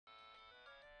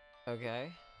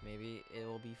Okay, maybe it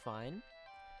will be fine.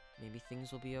 Maybe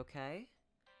things will be okay.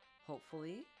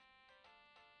 Hopefully.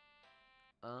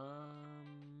 Just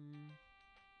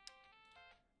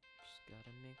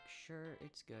gotta make sure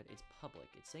it's good. It's public.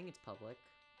 It's saying it's public.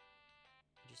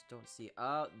 I just don't see.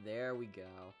 Oh, there we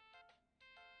go.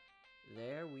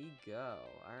 There we go.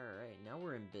 Alright, now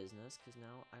we're in business, because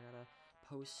now I gotta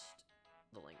post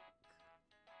the link.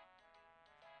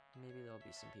 Maybe there'll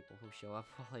be some people who show up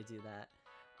while I do that.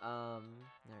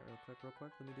 Alright, real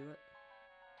quick, let me do it.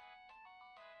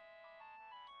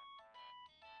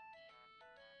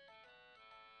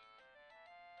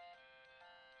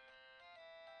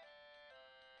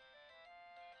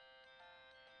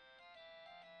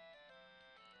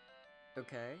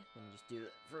 Okay, let me just do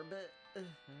that for a bit.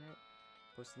 Alright.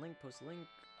 Post the link, I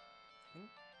think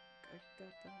I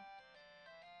got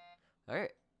that.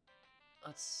 Alright.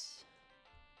 Let's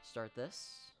start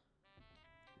this.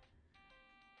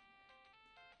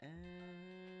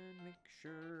 And make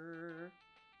sure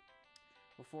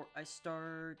before I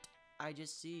start, I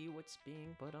just see what's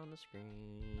being put on the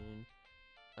screen.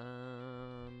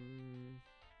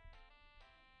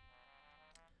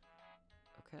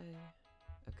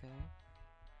 Okay.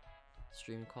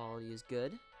 Stream quality is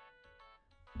good.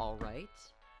 Alright.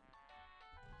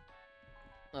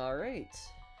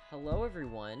 Hello,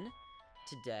 everyone.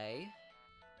 Today,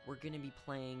 we're gonna be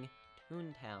playing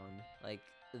Toontown. Like,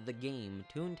 the game.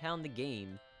 Toontown the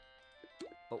game.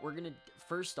 But we're gonna...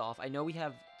 First off, I know we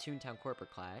have Toontown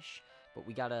Corporate Clash, but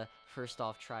we gotta, first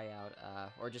off, try out,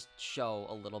 or just show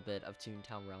a little bit of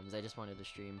Toontown Realms. I just wanted to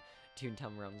stream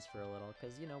Toontown Realms for a little,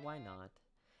 because, you know, why not?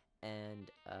 And,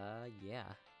 yeah.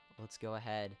 Let's go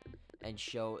ahead and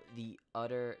show the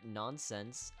utter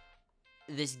nonsense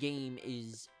this game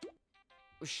is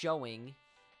showing,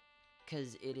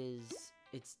 because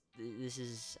this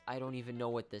is, I don't even know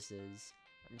what this is.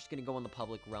 I'm just gonna go in the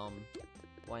public realm.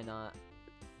 Why not?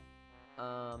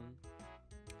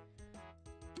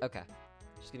 Okay.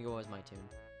 Just gonna go as my tune.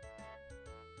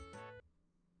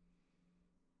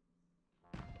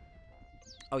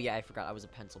 Oh yeah, I forgot I was a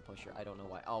pencil pusher. I don't know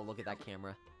why. Oh, look at that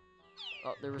camera.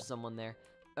 Oh, there was someone there.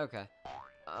 Okay.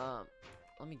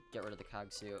 Let me get rid of the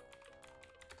cog suit.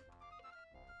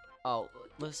 Oh,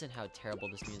 listen how terrible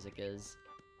this music is.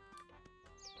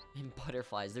 And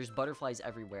butterflies. There's butterflies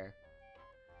everywhere.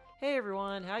 Hey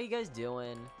everyone, how you guys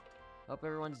doing? Hope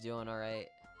everyone's doing alright.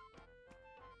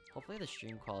 Hopefully the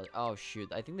stream quality... Oh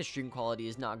shoot, I think the stream quality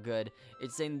is not good.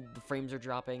 It's saying the frames are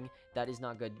dropping. That is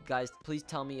not good. Guys, please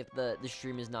tell me if the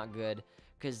stream is not good,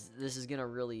 because this is gonna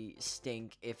really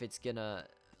stink if it's gonna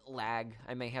lag.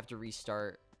 I may have to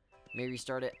restart. May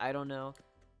restart it, I don't know.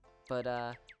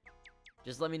 But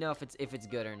just let me know if it's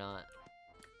good or not.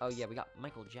 Oh yeah, we got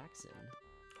Michael Jackson.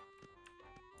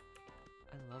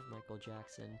 I love Michael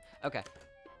Jackson. Okay.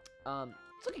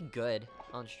 It's looking good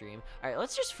on stream. Alright,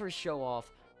 let's just first show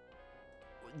off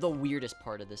the weirdest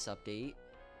part of this update.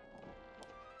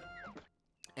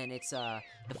 And it's, the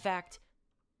fact...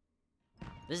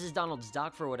 This is Donald's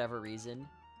dock for whatever reason.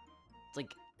 It's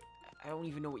like, I don't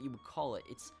even know what you would call it.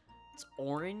 It's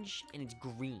orange and it's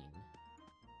green.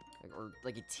 Like, or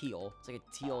like a teal. It's like a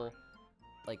teal,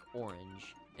 like,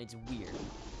 orange. And it's weird.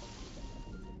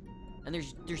 And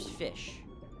there's fish.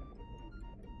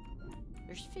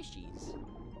 There's fishies.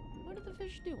 What are the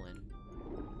fish doing?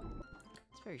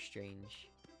 It's very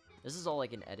strange. This is all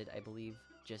like an edit, I believe.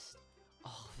 Just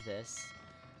all of this.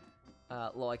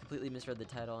 Lol, I completely misread the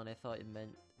title and I thought it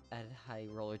meant add high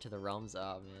roller to the realms.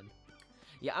 Oh man.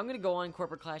 Yeah, I'm gonna go on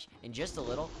Corporate Clash in just a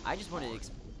little. I just wanted to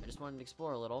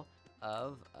explore a little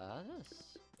of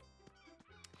this.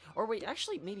 Or wait,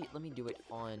 actually, maybe let me do it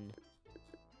on.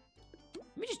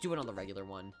 Let me just do it on the regular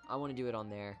one. I want to do it on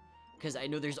there. Because I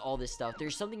know there's all this stuff.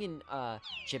 There's something in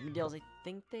Chippendales I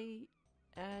think they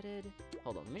added.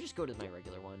 Hold on, let me just go to my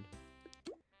regular one.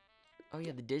 Oh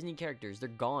yeah, the Disney characters, they're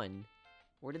gone.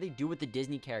 What do they do with the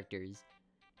Disney characters?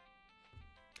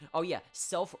 Oh yeah,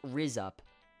 self-riz up.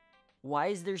 Why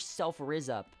is there self-riz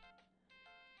up?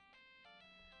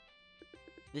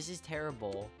 This is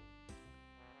terrible.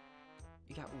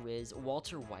 You got Riz,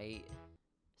 Walter White.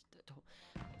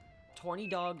 20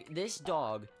 dog, this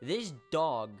dog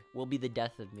will be the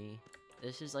death of me.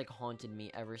 This has like haunted me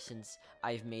ever since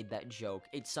I've made that joke.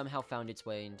 It somehow found its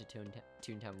way into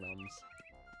Toontown Realms.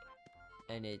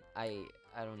 And I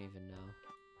don't even know.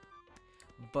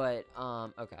 But,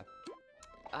 okay.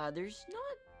 There's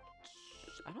not,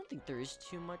 I don't think there is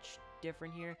too much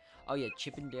different here. Oh yeah,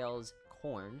 Chippendales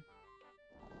corn.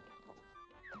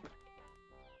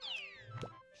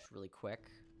 Just really quick.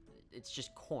 It's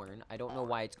just corn. I don't know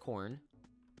why it's corn.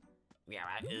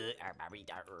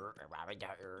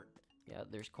 Yeah,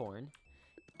 there's corn.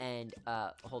 And,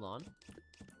 hold on.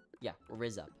 Yeah,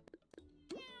 Riz up.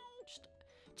 Just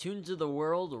Tunes of the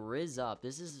World, Riz up.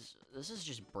 This is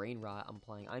just brain rot I'm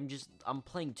playing. I'm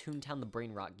playing Toontown the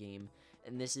brain rot game.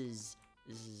 And this is,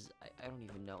 I don't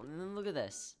even know. And then look at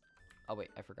this. Oh, wait,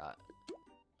 I forgot.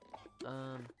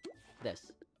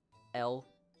 This. L.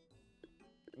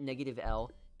 Negative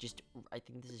L. Just, I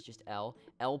think this is just L.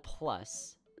 L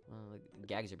plus. The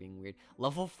gags are being weird.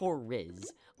 Level 4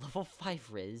 Riz. Level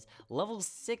 5 Riz. Level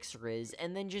 6 Riz.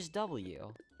 And then just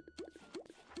W.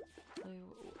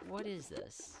 What is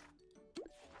this?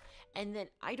 And then,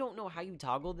 I don't know how you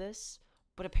toggle this,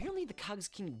 but apparently the cogs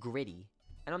can gritty.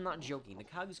 And I'm not joking. The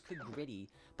cogs could gritty,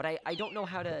 but I don't know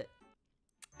how to...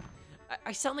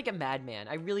 I sound like a madman.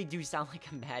 I really do sound like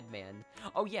a madman.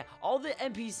 Oh yeah, all the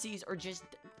NPCs are just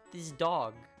this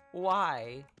dog.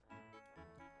 Why?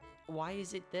 Why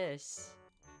is it this?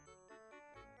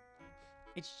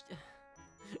 It's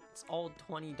all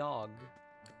 20 dog.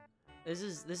 This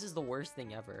is the worst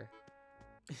thing ever.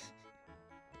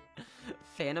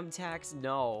 Phantom tax?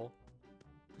 No.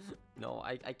 No,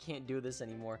 I can't do this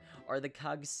anymore. Are the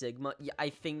cogs Sigma? Yeah, I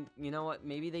think, you know what?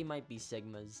 Maybe they might be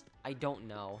Sigmas. I don't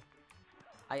know.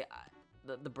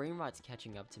 The brain rot's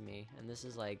catching up to me, and this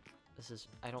is, I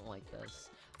don't like this.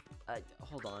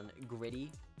 Hold on.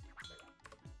 Gritty?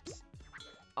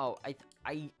 Oh,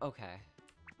 okay.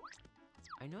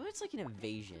 I know it's like an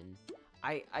evasion.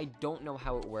 I don't know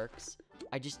how it works.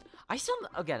 I sound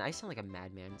like a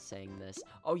madman saying this.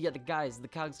 Oh yeah, the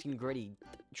cogs can gritty.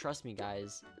 Trust me,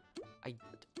 guys.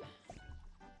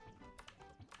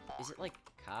 Is it like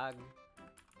cog?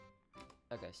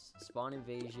 Okay, spawn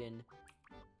invasion.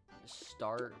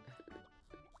 Start.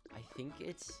 I think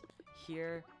it's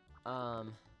here.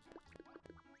 Okay.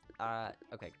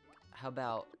 How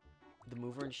about the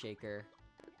mover and shaker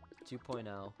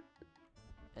 2.0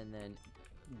 and then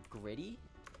gritty?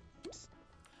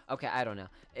 Okay, I don't know.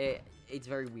 It's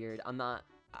very weird.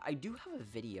 I do have a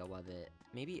video of it.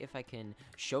 Maybe if I can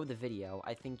show the video,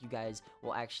 I think you guys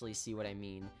will actually see what I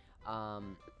mean. Let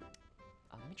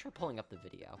me try pulling up the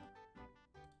video.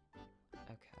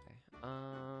 Okay.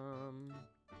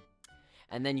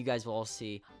 And then you guys will all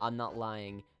see, I'm not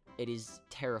lying. It is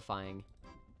terrifying.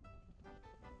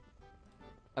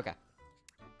 Okay.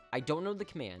 I don't know the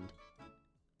command.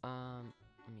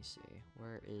 Let me see.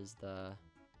 Where's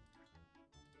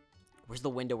the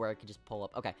window where I can just pull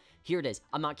up? Okay, here it is.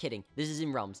 I'm not kidding. This is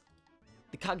in Realms.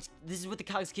 This is what the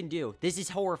cogs can do. This is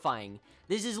horrifying.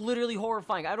 This is literally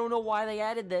horrifying. I don't know why they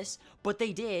added this, but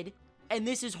they did. And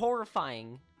this is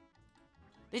horrifying.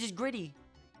 This is gritty.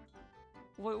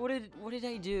 What did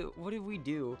I do? What did we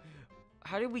do?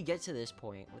 How did we get to this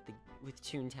point with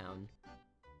Toontown?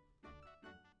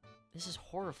 This is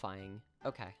horrifying.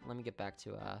 Okay, let me get back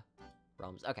to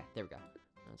Realms. Okay, there we go.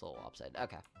 That's a little upside.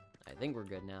 Okay, I think we're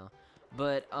good now.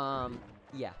 But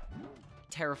yeah,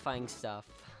 terrifying stuff.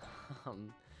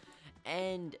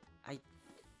 And I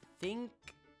think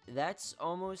that's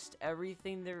almost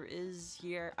everything there is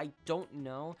here. I don't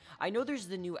know. I know there's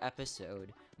the new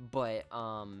episode, but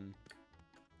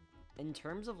in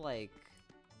terms of like,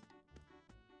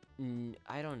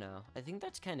 I don't know. I think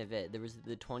that's kind of it. There was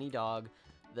the 20 dog,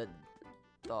 the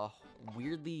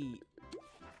weird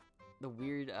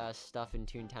stuff in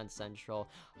Toontown Central.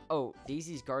 Oh,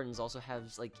 Daisy's Gardens also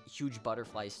has like huge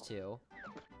butterflies too.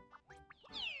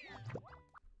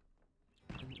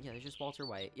 And yeah, there's just Walter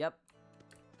White. Yep.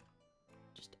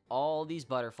 Just all these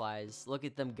butterflies. Look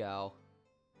at them go.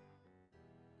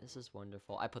 This is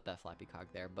wonderful. I put that Flappy Cog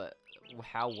there, but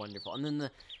how wonderful. And then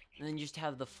you just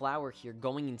have the flower here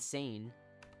going insane.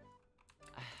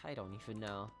 I don't even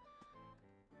know.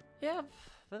 Yeah,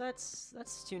 but that's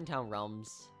Toontown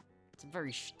Realms. It's a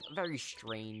very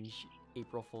strange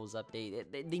April Fool's update.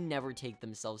 They never take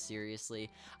themselves seriously.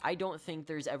 I don't think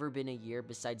there's ever been a year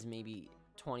besides maybe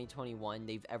 2021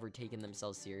 they've ever taken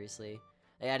themselves seriously.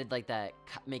 They added like that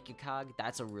make a cog.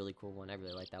 That's a really cool one. I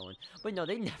really like that one. But no,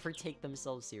 they never take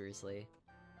themselves seriously.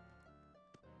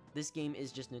 This game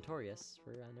is just notorious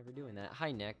for never doing that.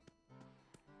 Hi, Nick.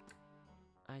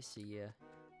 I see you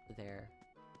there.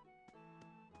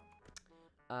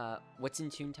 What's in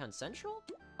Toontown Central?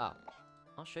 Oh,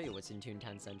 I'll show you what's in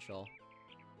Toontown Central.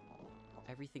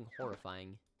 Everything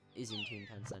horrifying is in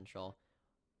Toontown Central.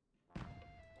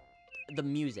 The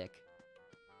music.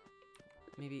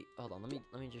 Maybe, hold on, let me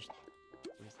just,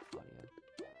 where's the audio?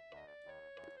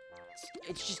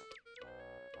 It's just,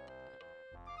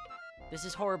 this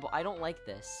is horrible. I don't like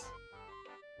this.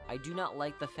 I do not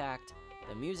like the fact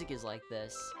the music is like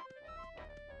this.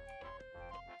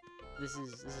 This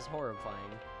is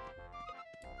horrifying.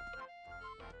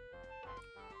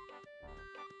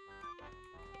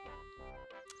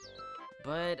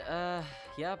 But,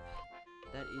 yep.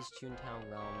 That is Toontown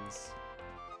Realms.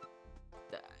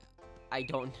 I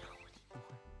don't know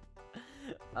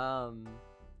anymore.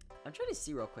 I'm trying to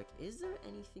see real quick. Is there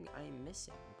anything I'm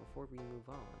missing before we move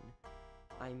on?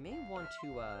 I may want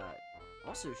to,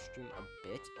 also stream a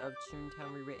bit of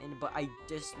Toontown Rewritten, but I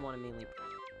just want to mainly,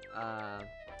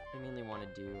 want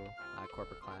to do,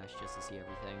 Corporate Clash just to see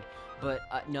everything. But,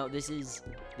 no, this is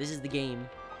the game.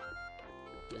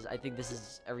 I think this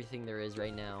is everything there is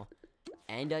right now.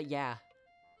 And, yeah.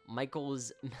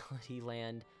 Michael's Melody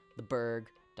Land, The Berg,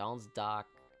 Donald's Dock,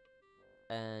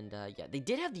 and, yeah, they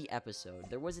did have the episode.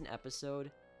 There was an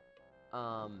episode,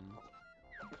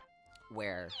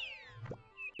 where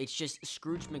it's just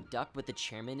Scrooge McDuck, but the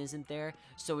chairman isn't there,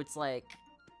 so it's like,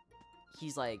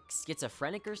 he's, like,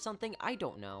 schizophrenic or something? I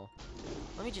don't know.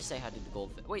 Let me just say, how did the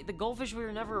goldfish... Wait, the goldfish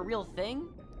were never a real thing?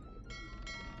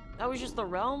 That was just the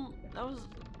realm? That was...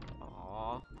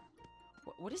 Aww.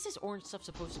 What is this orange stuff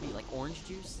supposed to be? Like orange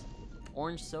juice?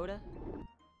 Orange soda?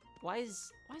 Why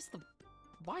is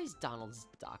Donald's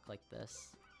dock like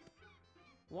this?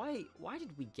 Why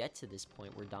did we get to this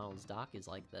point where Donald's dock is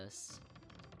like this?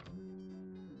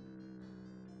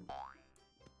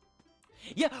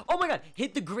 Yeah, oh my god,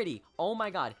 hit the gritty. Oh my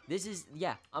god, this is,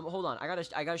 yeah, hold on, I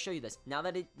gotta show you this. Now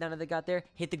that they got there,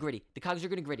 hit the gritty. The cogs are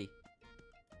gonna gritty.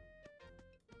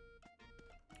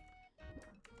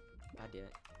 God damn it.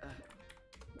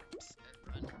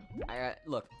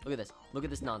 Look at this. Look at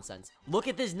this nonsense. Look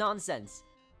at this nonsense.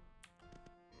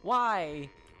 Why?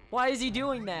 Why is he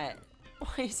doing that?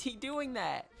 Why is he doing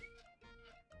that?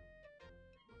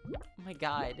 Oh my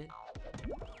god.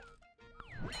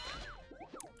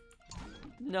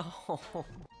 No.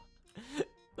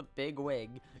 The big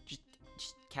wig.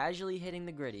 Just casually hitting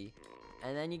the gritty.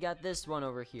 And then you got this one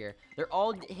over here. They're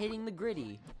all hitting the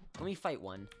gritty. Let me fight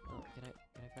one. Oh, can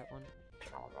I fight one?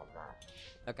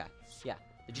 Okay, yeah.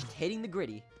 They're just hitting the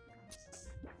gritty.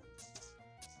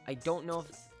 I don't know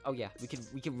if... Oh yeah,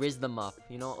 we can riz them up.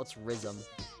 You know what? Let's riz them.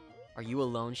 Are you a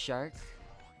loan shark?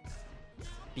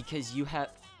 Because you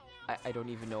have... I don't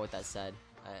even know what that said.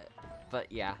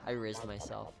 But yeah, I rizzed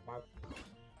myself.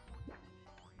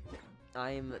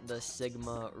 I'm the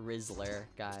Sigma Rizzler,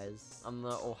 guys. I'm the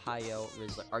Ohio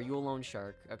Rizzler. Are you a loan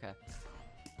shark? Okay.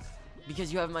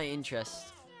 Because you have my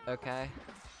interest. Okay?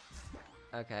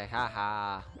 Okay,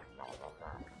 haha.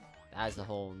 That's the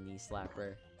whole knee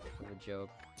slapper of a joke.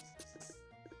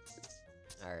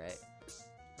 Alright.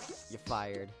 You're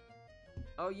fired.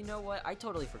 Oh, you know what? I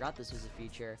totally forgot this was a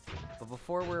feature. But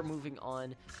before we're moving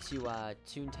on to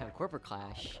Toontown Corporate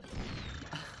Clash,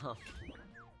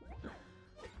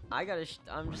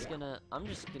 I'm just gonna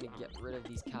get rid of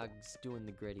these cogs doing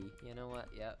the gritty. You know what?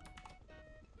 Yep.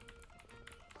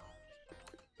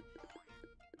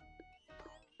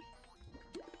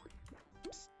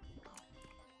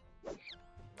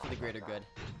 For the greater good.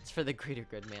 It's for the greater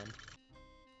good, man.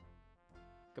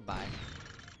 Goodbye.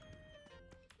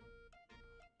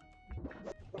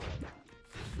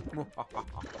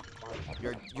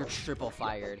 You're triple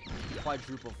fired.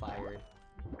 Quadruple fired.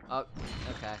 Oh,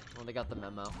 okay. Well, they got the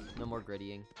memo. No more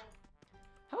grittying.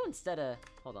 How instead of...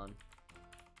 Hold on.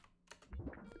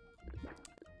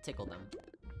 Tickle them.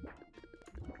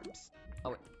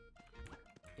 Oh, wait.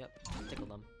 Yep, tickle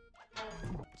them.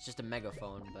 It's just a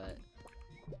megaphone, but...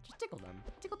 Just tickle them.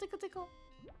 Tickle, tickle, tickle.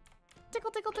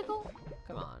 Tickle, tickle, tickle.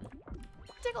 Come on.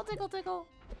 Tickle, tickle, tickle.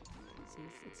 See,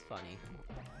 it's funny.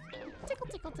 Tickle,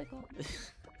 tickle, tickle.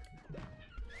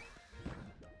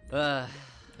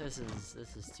 This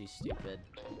is too stupid.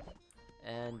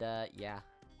 And yeah.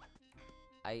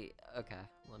 Okay.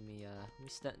 Let me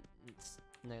stand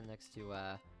next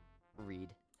to Reed.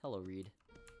 Hello, Reed.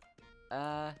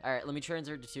 Alright, let me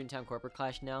transfer to Toontown Corporate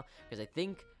Clash now, because I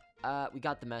think we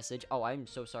got the message. Oh, I'm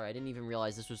so sorry. I didn't even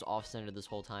realize this was off-center this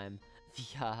whole time.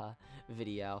 The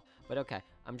video. But okay,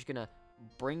 I'm just gonna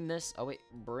bring this. Oh wait,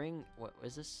 what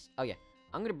is this? Oh yeah,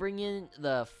 I'm gonna bring in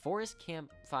the forest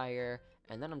campfire,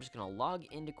 and then I'm just gonna log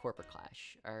into Corporate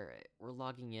Clash. All right, we're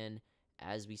logging in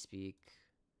as we speak.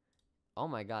 Oh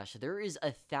my gosh, there is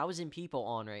 1,000 people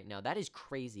on right now. That is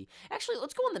crazy. Actually,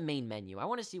 let's go on the main menu. I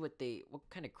want to see what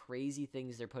kind of crazy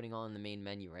things they're putting on the main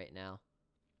menu right now.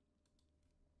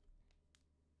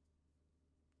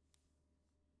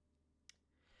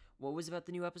 What was about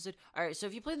the new episode? Alright, so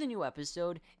if you play the new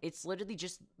episode, it's literally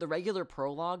just the regular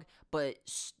prologue, but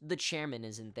the chairman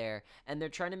isn't there. And they're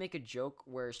trying to make a joke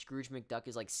where Scrooge McDuck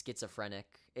is, like, schizophrenic.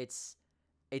 It's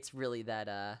really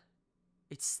that,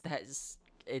 it's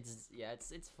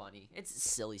funny. It's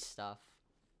silly stuff.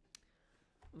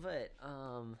 But,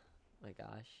 my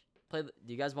gosh. play? Do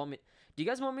you guys want me? Do you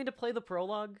guys want me to play the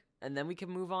prologue and then we can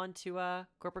move on to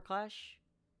Corporate Clash?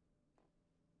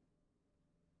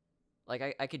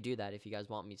 Like I could do that if you guys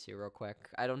want me to, real quick.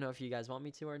 I don't know if you guys want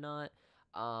me to or not.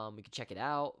 We could check it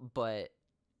out, but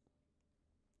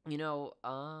you know,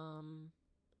 I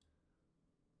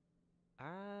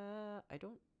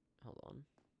don't. Hold on.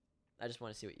 I just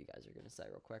want to see what you guys are gonna say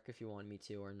real quick if you want me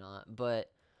to or not.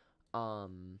 But all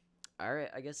right.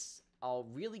 I guess I'll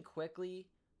really quickly.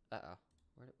 Where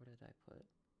did I put?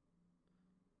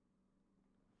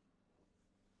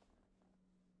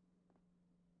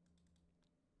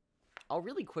 I'll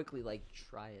really quickly like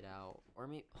try it out, or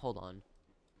maybe hold on.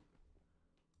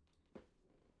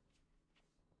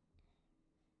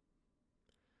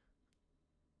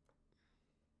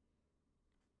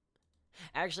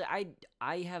 Actually,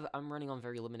 I'm running on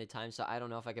very limited time, so I don't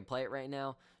know if I can play it right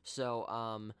now. So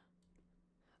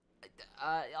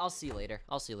I'll see you later.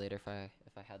 I'll see you later if I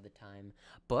had the time.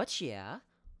 But yeah,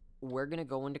 we're gonna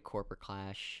go into Corporate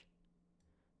Clash.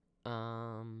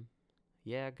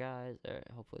 Yeah, guys.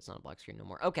 Hopefully it's not a black screen no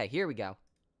more. Okay, here we go.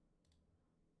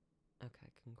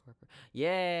 Okay, Corporate.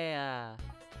 Yeah.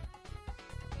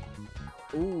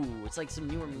 Ooh, it's like some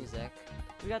newer music.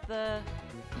 We got the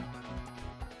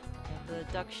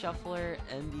Duck Shuffler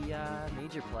and the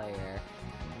Major Player.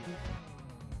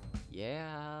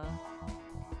 Yeah.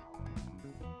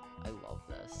 I love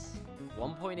this.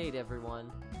 1.8,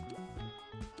 everyone.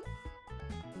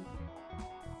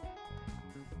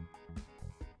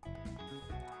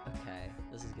 Okay,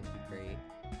 this is gonna be great.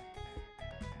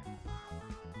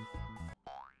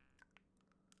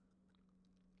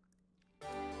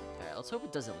 Alright, let's hope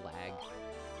it doesn't lag.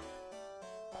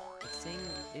 It's saying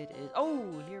it is.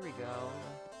 Oh, here we go.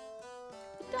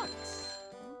 The ducks.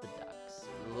 I love the ducks.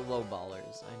 The low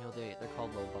ballers. I know they're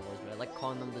called low ballers, but I like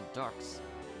calling them the ducks.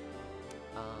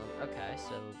 Okay,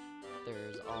 so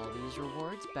there's all these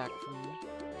rewards back from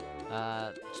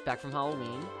just back from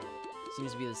Halloween.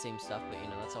 Seems to be the same stuff, but you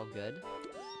know, that's all good.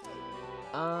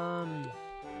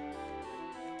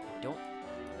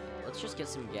 Let's just get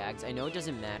some gags. I know it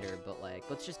doesn't matter, but like,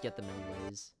 let's just get them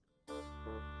anyways.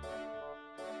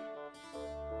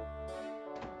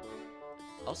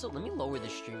 Also, let me lower the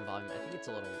stream volume. I think it's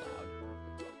a little loud.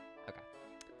 Okay.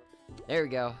 There we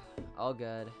go. All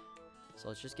good. So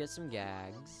let's just get some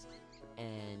gags.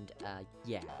 And,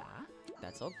 yeah.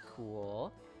 That's all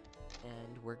cool.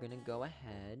 And we're gonna go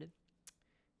ahead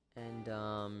and,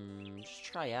 just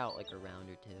try out, like, a round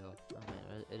or two. Oh,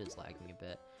 man, it is lagging a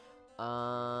bit.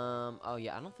 Oh,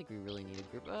 yeah, I don't think we really need a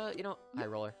group. You know, high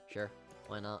roller. Sure.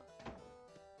 Why not?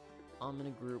 I'm in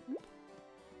a group.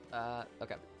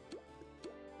 Okay.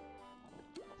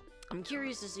 I'm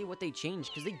curious to see what they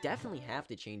changed, because they definitely have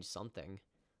to change something.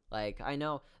 Like, I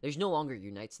know there's no longer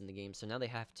Unites in the game, so now they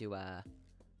have to,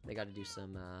 they gotta do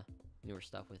some, newer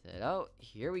stuff with it. Oh,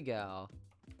 here we go.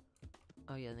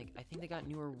 Oh, yeah, I think they got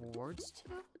newer rewards,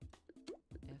 too?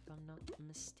 If I'm not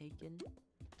mistaken.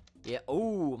 Yeah,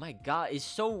 oh, my God, it's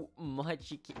so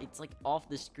much, it's, like, off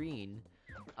the screen.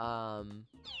 It's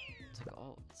like,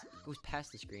 oh, it goes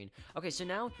past the screen. Okay, so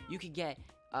now you could get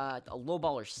a low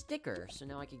baller sticker. So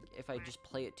now I can, if I just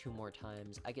play it 2 more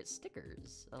times, I get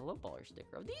stickers. A low baller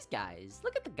sticker of these guys.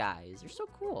 Look at the guys. They're so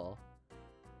cool.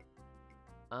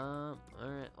 All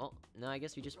right. Well, no, I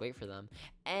guess we just wait for them.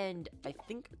 And I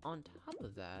think on top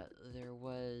of that, there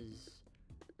was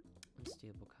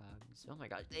unstable cogs. Oh my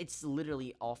God, it's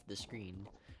literally off the screen.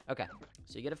 Okay,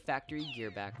 so you get a factory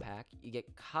gear backpack. You get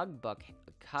cog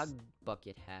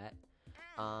bucket hat.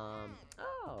 Oh,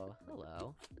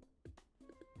 hello.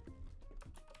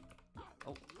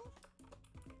 Oh.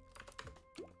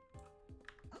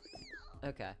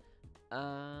 Okay.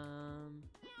 Oh,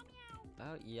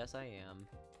 yes, I am.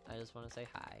 I just want to say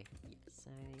hi. Yes,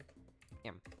 I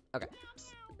am. Okay.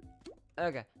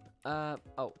 Okay.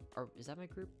 Oh, is that my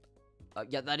group?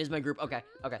 Yeah, that is my group. Okay.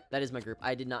 Okay, that is my group.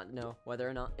 I did not know whether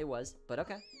or not it was, but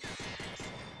okay.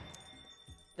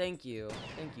 Thank you.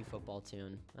 Thank you, Football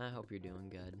Toon. I hope you're doing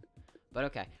good. But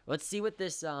okay, let's see what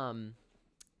this,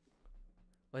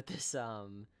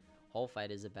 whole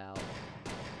fight is about.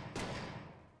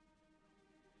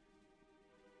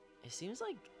 It seems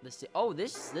like this. Oh,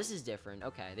 this is different.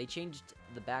 Okay, they changed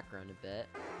the background a bit.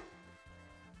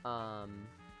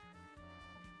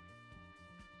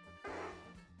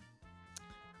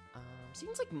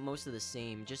 Seems like most of the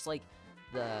same. Just like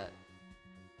the.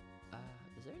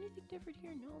 Is there anything different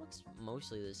here? No, it looks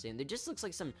mostly the same. It just looks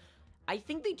like some. I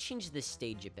think they changed this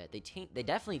stage a bit. They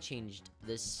definitely changed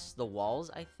the walls.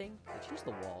 I think they changed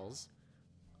the walls.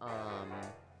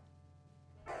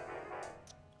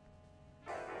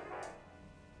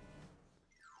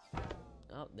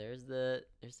 Oh, there's the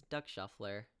duck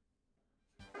shuffler.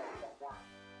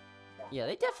 Yeah,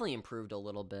 they definitely improved a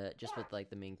little bit just with like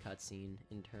the main cutscene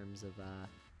in terms of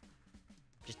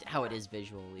just how it is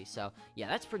visually. So yeah,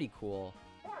 that's pretty cool.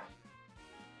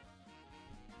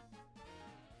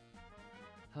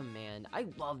 Oh man, I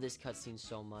love this cutscene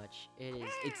so much.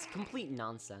 It's complete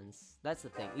nonsense. That's the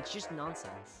thing. It's just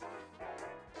nonsense.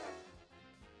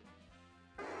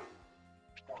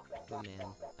 Oh man,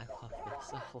 I love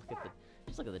this. Oh,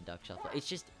 just look at the duck shuffle.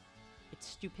 It's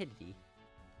stupidity.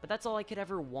 But that's all I could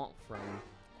ever want from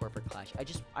Corporate Clash.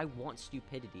 I want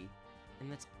stupidity.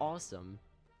 And that's awesome.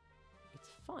 It's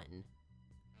fun.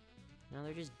 Now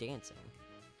they're just dancing.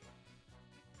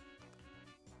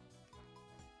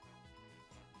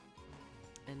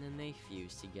 And then they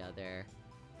fuse together.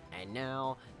 And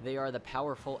now they are the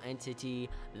powerful entity,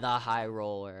 the High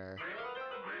Roller.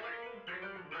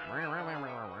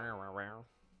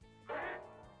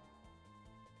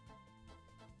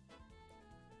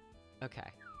 Okay.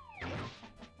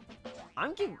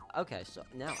 Okay, so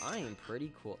now I am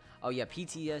pretty cool. Oh yeah,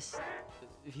 PTSD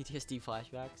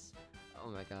flashbacks. Oh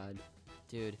my god.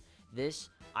 Dude,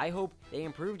 I hope they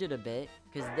improved it a bit,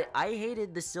 because I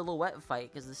hated the silhouette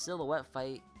fight, because the silhouette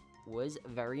fight was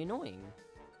very annoying.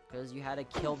 Because you had to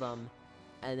kill them,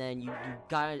 and then you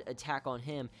got to attack on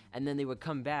him, and then they would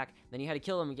come back, then you had to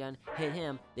kill them again, hit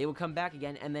him, they would come back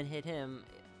again, and then hit him.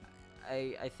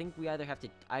 I think we either have to,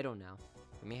 I don't know.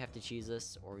 We may have to cheese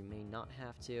this, or we may not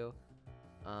have to.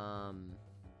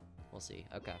 We'll see.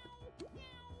 Okay.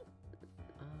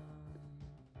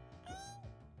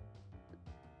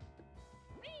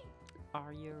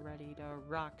 Are you ready to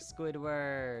rock,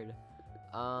 Squidward?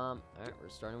 Alright, we're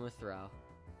starting with throw.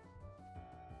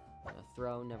 A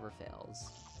throw never fails.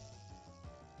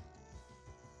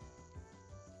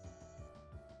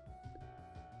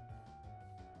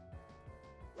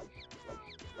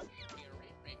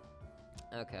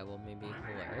 Okay, well maybe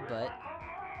hilarious, but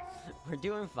we're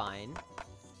doing fine.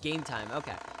 Game time.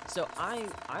 Okay, so I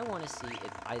want to see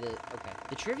if okay,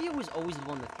 the trivia was always the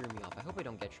one that threw me off. I hope I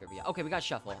don't get trivia. Okay, we got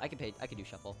shuffle. I can do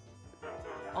shuffle.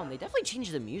 Oh, and they definitely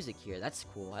changed the music here. That's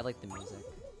cool. I like the music.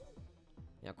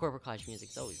 Yeah, Corporate Clash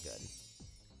music's always good.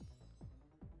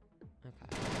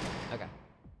 Okay.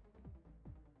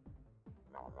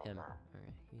 Him. All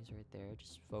right, he's right there.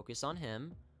 Just focus on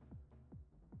him.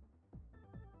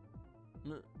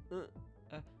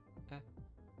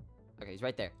 Okay, he's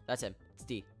right there. That's him. It's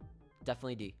D.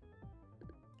 Definitely D.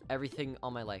 Everything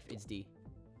all my life, it's D.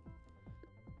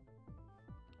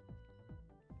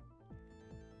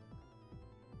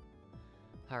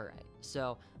 Alright,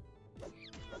 so...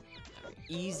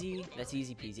 easy. That's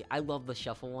easy peasy. I love the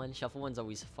shuffle one. Shuffle one's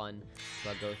always fun to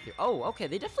go through. Oh, okay,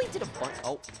 they definitely did a bunch...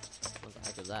 Oh, what the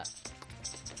heck is that?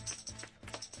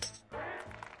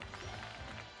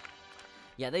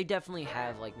 Yeah, they definitely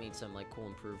have, like, made some, like, cool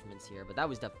improvements here. But that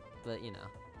was but, you know,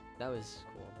 that was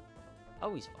cool.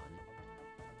 Always fun.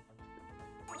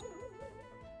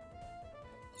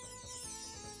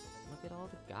 Look at all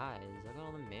the guys. Look at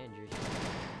all the managers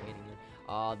waiting in.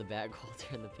 Oh, the bag holder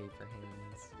and the paper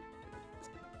hands.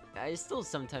 I still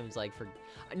sometimes, like,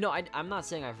 no, I'm not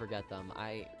saying I forget them.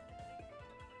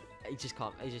 It just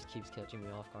keeps catching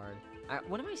me off guard.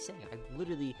 What am I saying? I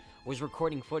literally was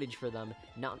recording footage for them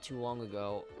not too long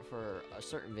ago for a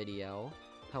certain video.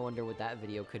 I wonder what that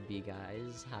video could be,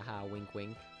 guys. Haha, wink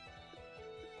wink.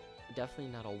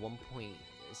 Definitely not a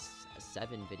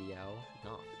 1.7 video.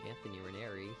 Not Anthony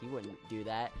Ranieri. He wouldn't do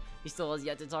that. He still has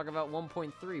yet to talk about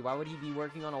 1.3. Why would he be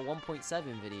working on a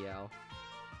 1.7 video?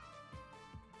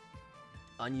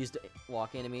 Unused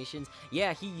walk animations.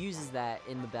 Yeah, he uses that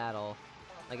in the battle.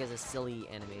 Like as a silly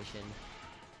animation.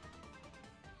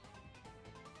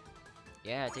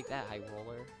 Yeah, take that, High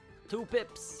Roller. 2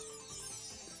 pips!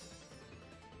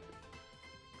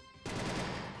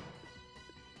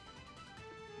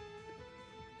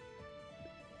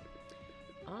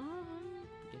 Get a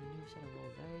new set of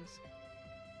roll dice.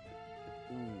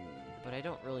 Ooh, but I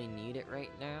don't really need it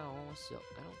right now, so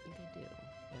I don't think I do.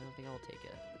 I don't think I'll take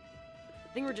it. I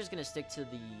think we're just gonna stick to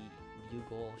the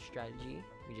bugle strategy.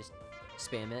 We just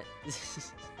spam it.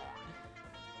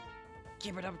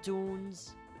 Keep it up,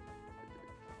 Toons!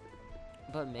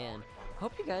 But man,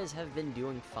 hope you guys have been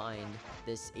doing fine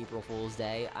this April Fool's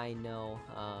Day. I know,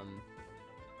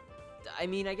 I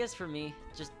mean, I guess for me,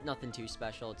 just nothing too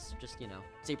special. It's just, you know,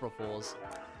 it's April Fool's,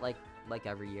 like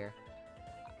every year.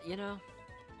 You know,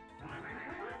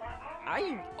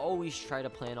 I always try to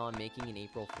plan on making an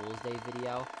April Fool's Day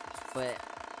video, but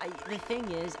the thing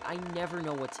is, I never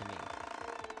know what to make.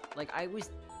 Like, I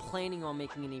was planning on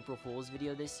making an April Fool's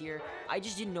video this year. I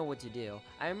just didn't know what to do.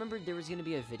 I remember there was going to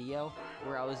be a video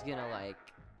where I was gonna, like,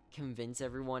 convince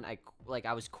everyone I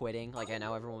was quitting. Like, I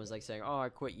know everyone was, like, saying, oh, I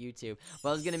quit YouTube. But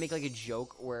I was gonna make, like, a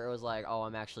joke where it was like, oh,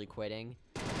 I'm actually quitting.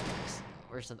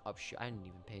 Or something. Oh, shoot, I didn't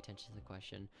even pay attention to the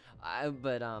question.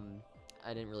 But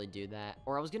I didn't really do that.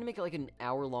 Or I was gonna make it, like, an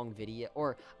hour-long video.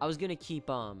 Or I was gonna keep,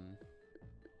 I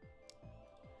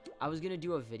was gonna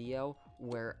do a video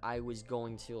where I was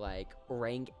going to, like,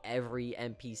 rank every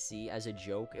NPC as a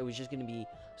joke. It was just gonna be,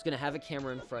 I was gonna have a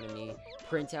camera in front of me,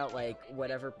 print out, like,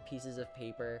 whatever pieces of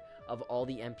paper of all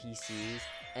the NPCs,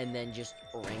 and then just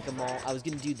rank them all. I was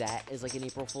gonna do that as, like, an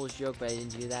April Fool's joke, but I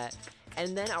didn't do that.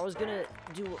 And then I was gonna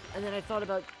do, and then I thought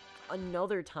about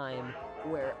another time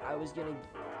where I was gonna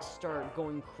start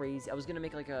going crazy. I was gonna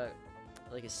make, like a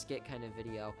skit kind of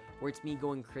video where it's me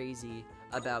going crazy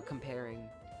about comparing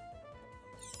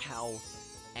how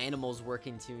animals work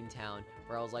in Toontown,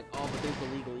 where I was like, oh, but there's the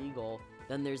legal eagle,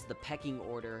 then there's the pecking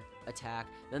order attack,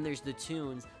 then there's the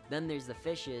toons, then there's the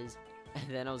fishes, and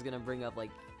then I was gonna bring up,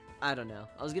 like, I don't know,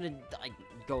 I was gonna, like,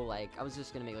 go, like, I was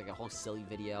just gonna make, like, a whole silly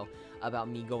video about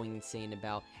me going insane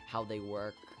about how they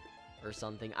work, or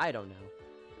something, I don't know,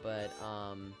 but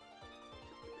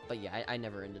yeah, I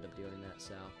never ended up doing that,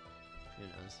 so, who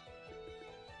knows.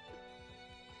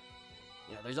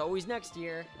 You know, there's always next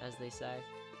year, as they say.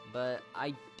 But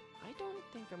I don't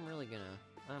think I'm really gonna,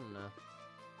 I don't know.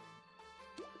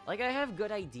 Like, I have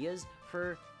good ideas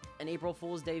for an April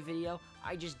Fool's Day video.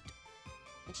 I just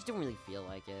don't really feel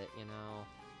like it, you know.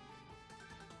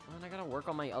 And I gotta work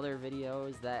on my other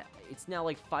videos that, it's now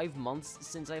like 5 months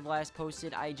since I've last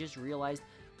posted. I just realized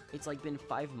it's like been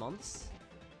 5 months.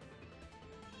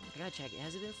 I gotta check,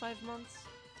 has it been 5 months?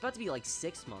 It's about to be like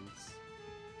 6 months.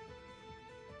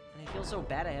 And I feel so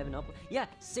bad I haven't uploaded. Yeah,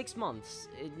 6 months.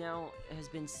 It now has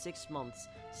been 6 months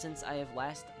since I have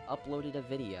last uploaded a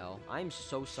video. I'm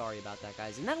so sorry about that,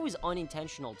 guys. And that was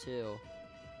unintentional, too.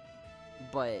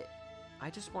 But I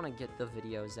just want to get the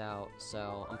videos out,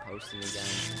 so I'm posting again.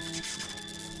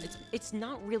 It's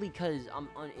not really because I'm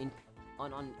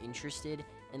uninterested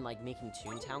in, like, making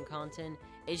Toontown content.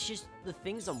 It's just the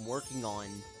things I'm working on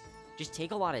just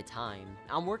take a lot of time.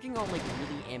 I'm working on, like,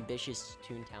 really ambitious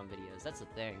Toontown videos. That's the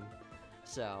thing.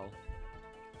 So,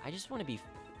 I just want to be...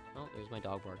 Oh, there's my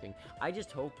dog barking. I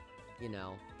just hope, you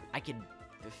know, I could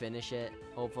finish it,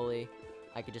 hopefully.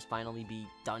 I could just finally be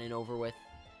done and over with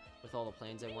all the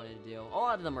plans I wanted to do. A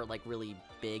lot of them are, like, really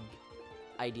big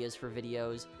ideas for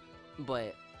videos.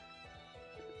 But,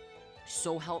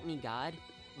 so help me God,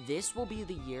 this will be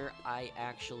the year I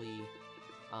actually,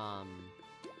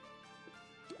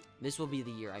 this will be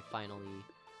the year I finally,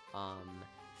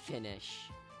 finish.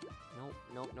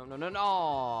 Nope.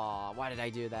 No. Why did I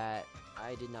do that?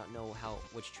 I did not know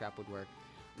which trap would work.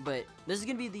 But this is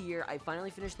going to be the year I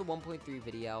finally finish the 1.3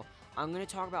 video. I'm going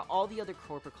to talk about all the other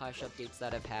Corporate Clash updates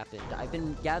that have happened. I've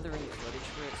been gathering footage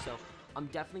for it, so I'm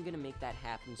definitely going to make that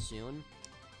happen soon.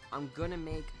 I'm going to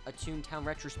make a Toontown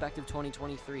Retrospective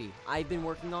 2023. I've been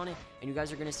working on it, and you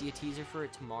guys are going to see a teaser for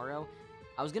it tomorrow.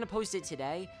 I was going to post it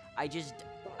today. I just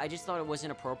thought it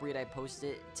wasn't appropriate I post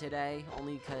it today,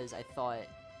 only because I thought,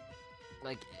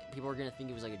 like, people were going to think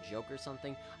it was, like, a joke or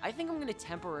something. I think I'm going to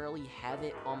temporarily have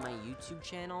it on my YouTube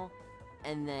channel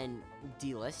and then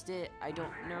delist it. I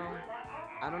don't know.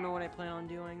 I don't know what I plan on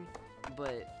doing,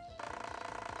 but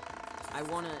I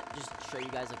want to just show you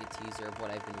guys, like, a teaser of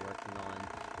what I've been working on.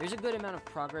 There's a good amount of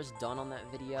progress done on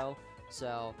that video,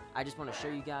 so I just want to show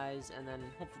you guys, and then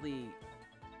hopefully,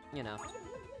 you know,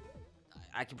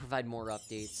 I can provide more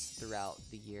updates throughout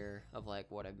the year of, like,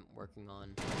 what I've been working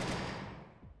on.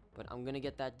 But I'm gonna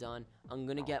get that done. I'm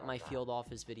gonna get my field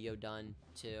office video done,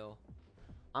 too.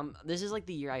 This is, like,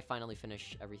 the year I finally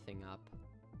finish everything up.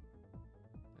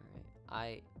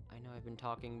 Alright, I know I've been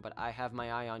talking, but I have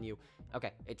my eye on you.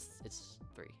 Okay, it's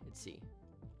 3. It's C.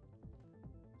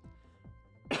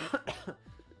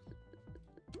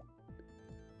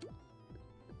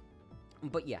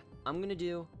 But yeah, I'm gonna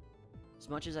do as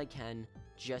much as I can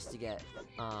just to get,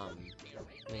 you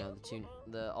know,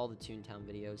 all the Toontown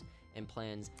videos and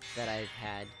plans that I've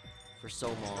had for so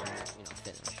long, you know,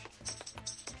 finished.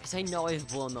 Because I know I've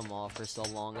blown them all for so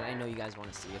long, and I know you guys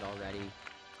want to see it already,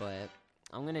 but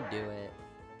I'm gonna do it.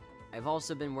 I've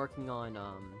also been working on,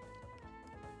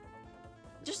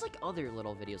 just, like, other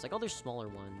little videos, like, other smaller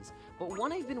ones. But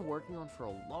one I've been working on for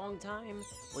a long time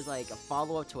was, like, a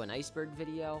follow-up to an iceberg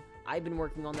video. I've been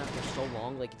working on that for so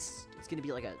long, like, it's gonna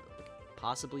be, like,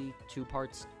 possibly 2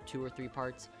 parts, 2 or 3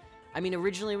 parts. I mean,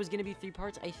 originally it was gonna be 3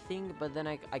 parts, I think, but then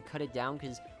I cut it down,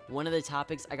 because one of the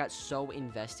topics I got so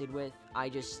invested with, I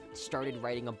just started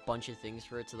writing a bunch of things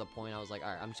for it to the point I was like,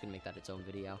 alright, I'm just gonna make that its own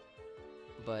video.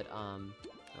 But,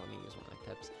 let me use one of my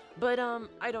pips. But,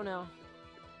 I don't know.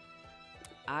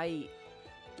 Yeah,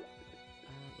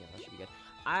 that should be good.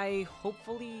 I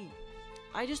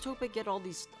just hope I get all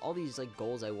these like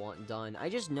goals I want done. I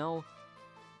just know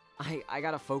I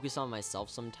gotta focus on myself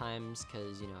sometimes,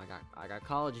 because you know I got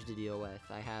college to deal with.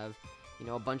 I have, you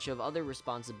know, a bunch of other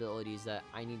responsibilities that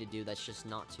I need to do that's just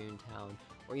not Toontown.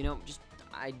 Or, you know, just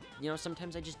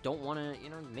sometimes I just don't want to, you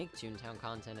know, make Toontown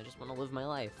content. I just want to live my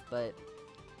life. But,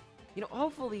 you know,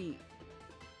 hopefully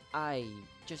I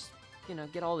just, you know,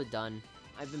 get all it done.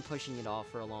 I've been pushing it off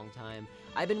for a long time.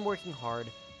 I've been working hard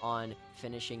on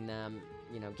finishing them,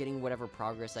 you know, getting whatever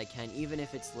progress I can, even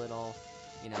if it's little,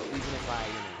 you know, even if I,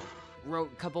 you know,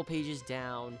 wrote a couple pages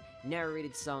down,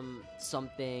 narrated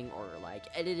something, or like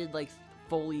edited like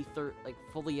fully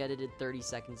edited 30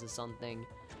 seconds of something.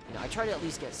 You know, I try to at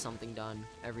least get something done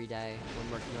every day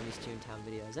when working on these Toontown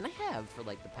videos, and I have for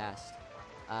like the past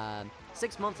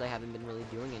 6 months. I haven't been really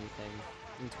doing anything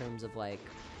in terms of like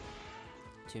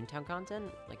Toontown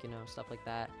content, like, you know, stuff like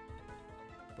that.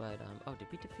 But oh, did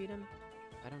we defeat him?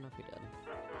 I don't know if we did.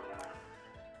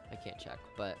 I can't check,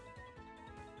 but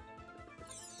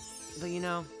you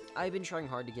know, I've been trying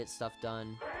hard to get stuff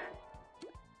done.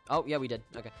 Oh, yeah, we did.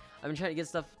 Okay. I've been trying to get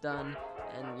stuff done,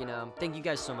 and, you know, thank you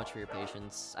guys so much for your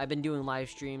patience. I've been doing live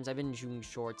streams. I've been doing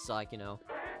shorts, like, you know,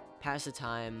 pass the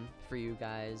time for you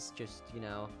guys. Just, you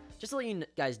know, just to let you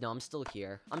guys know, I'm still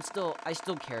here. I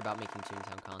still care about making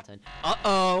Toontown content.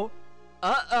 Uh-oh!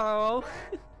 Uh-oh!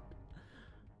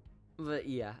 But,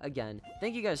 yeah, again,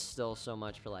 thank you guys still so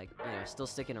much for, like, you know, still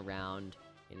sticking around,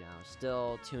 you know,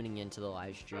 still tuning into the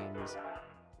live streams.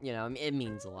 You know, it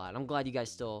means a lot. I'm glad you guys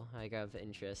still, like, have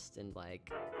interest and,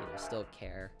 like, you know, still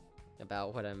care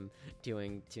about what I'm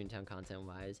doing Toontown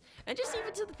content-wise. And just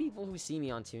even to the people who see me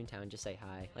on Toontown, just say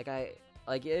hi.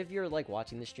 Like, if you're, like,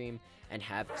 watching the stream and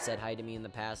have said hi to me in the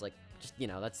past, like, just, you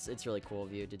know, it's really cool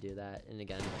of you to do that. And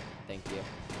again, thank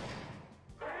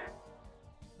you.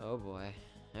 Oh, boy.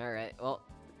 Alright, well,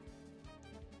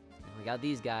 we got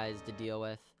these guys to deal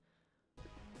with.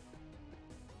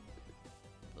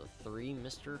 3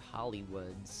 Mr.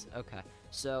 Hollywoods. Okay,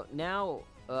 so now,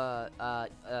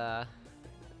 I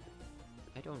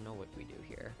don't know what we do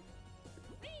here.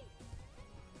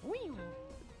 We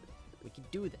can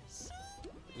do this.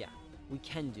 Yeah, we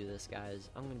can do this, guys.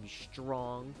 I'm gonna be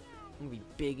strong. I'm gonna be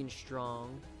big and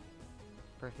strong.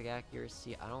 Perfect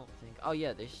accuracy. I don't think. Oh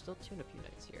yeah, there's still Tune-Up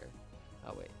Unites here.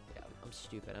 Oh wait, yeah, I'm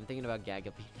stupid. I'm thinking about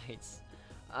Gag-Up Unites.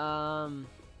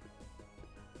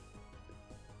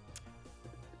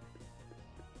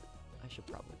 I should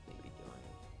probably be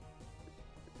doing.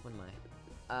 What am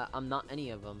I? I'm not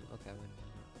any of them. Okay, wait a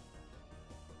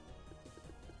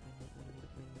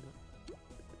minute.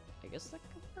 I guess that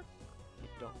could work.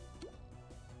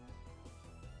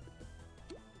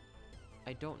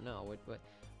 I don't know. What?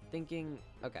 Thinking.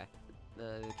 Okay,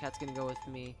 the cat's gonna go with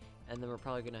me, and then we're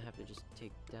probably gonna have to just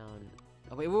take down.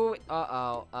 Oh wait.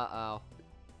 Uh-oh.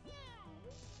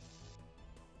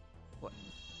 What?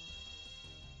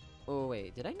 Oh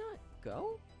wait, did I not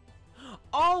go?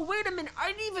 Oh, wait a minute,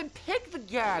 I didn't even pick the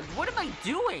gag. What am I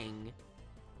doing?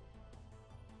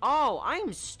 Oh,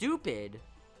 I'm stupid.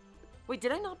 Wait,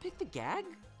 did I not pick the gag?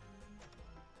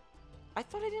 I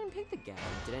thought I didn't pick the gag.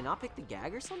 Did I not pick the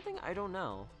gag or something? I don't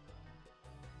know.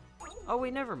 Oh,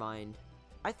 wait, never mind.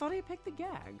 I thought I picked the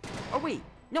gag. Oh, wait.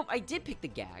 No, I did pick the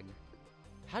gag.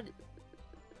 How did...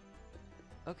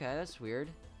 Okay, that's weird.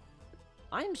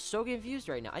 I'm so confused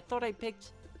right now. I thought I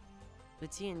picked the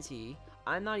TNT.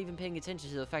 I'm not even paying attention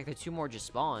to the fact that 2 more just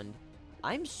spawned.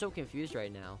 I'm so confused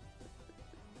right now.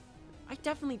 I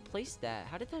definitely placed that.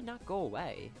 How did that not go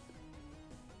away?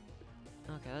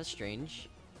 Okay, that's strange.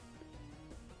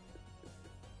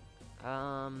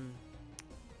 Okay,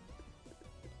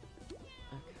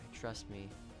 trust me.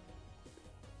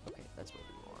 Okay, that's what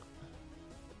we want.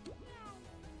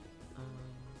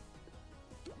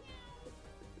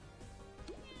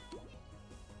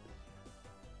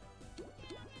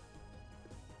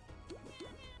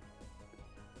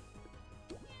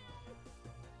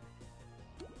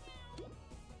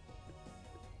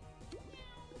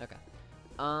 Okay.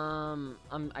 I'm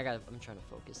trying to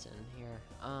focus in here.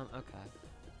 Okay.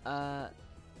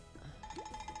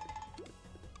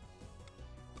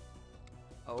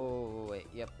 Oh, wait,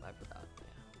 yep, I forgot.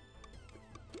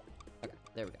 Yeah. Okay,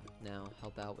 there we go. Now,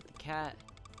 help out with the cat.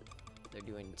 They're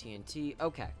doing TNT.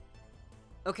 Okay.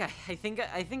 Okay, I think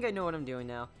I know what I'm doing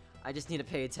now. I just need to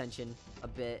pay attention a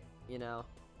bit, you know.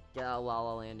 Get out of La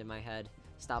La Land in my head.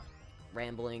 Stop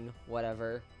rambling,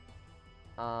 whatever.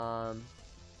 Oh,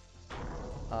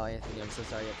 Anthony, I'm so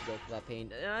sorry you have to go through that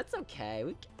pain. It's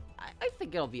okay. I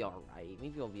think it'll be alright.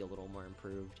 Maybe it'll be a little more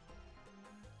improved.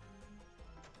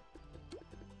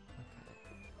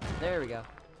 Okay. There we go.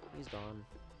 He's gone.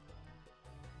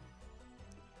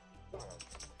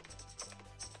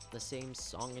 The same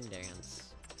song and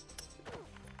dance.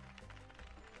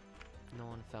 No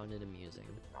one found it amusing.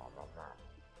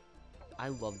 I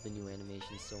love the new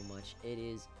animation so much. It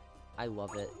is... I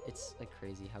love it. It's like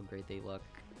crazy how great they look.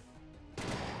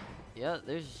 Yeah,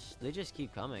 they just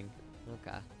keep coming.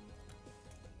 Okay.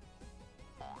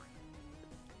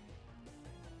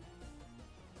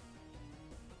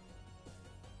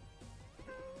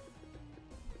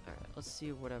 Alright, let's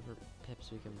see whatever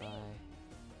pips we can buy.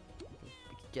 We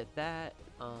could get that,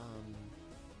 and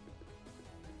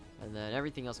then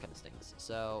everything else kind of stinks.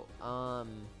 So, oh.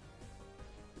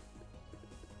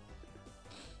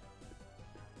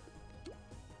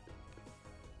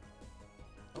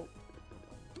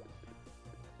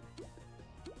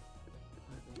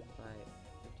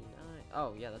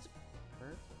 Oh, yeah, that's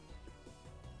perfect.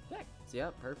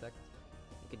 Yep, perfect.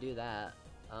 We could do that.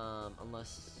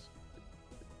 Unless...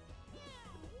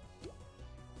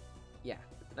 Yeah,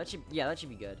 that should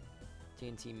be good.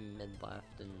 TNT mid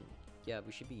left, and yeah,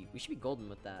 we should be golden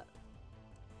with that.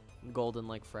 Golden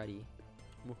like Freddy.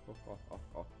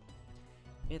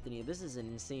 Anthony, this is an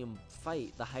insane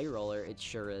fight. The high roller, it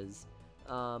sure is.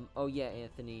 Oh yeah,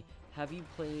 Anthony, have you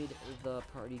played the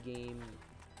party game?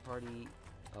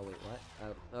 Oh wait, what?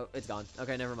 Oh, it's gone.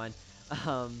 Okay, never mind.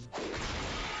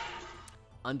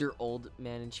 Under old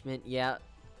management, yeah.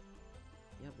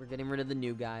 Yep, we're getting rid of the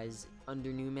new guys. Under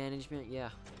new management, yeah.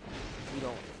 We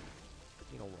don't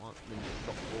want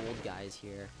the old guys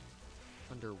here.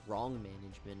 Under wrong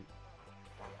management.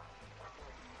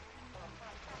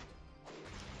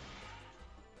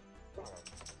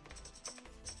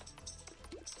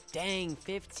 Dang,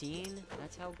 15?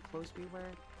 That's how close we were?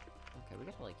 Okay, we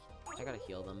gotta, like, I gotta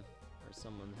heal them. Or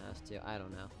someone has to. I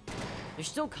don't know. They're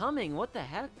still coming! What the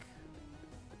heck?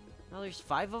 Now there's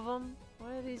 5 of them?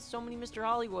 Why are these so many Mr.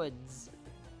 Hollywoods?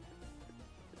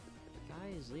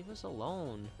 Guys, leave us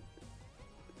alone.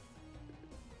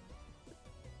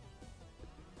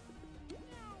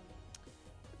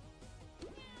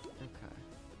 Okay.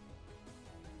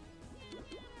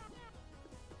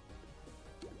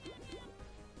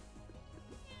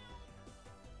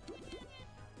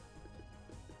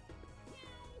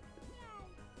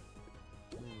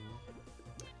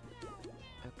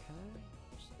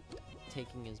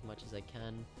 Taking as much as I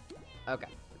can. Okay.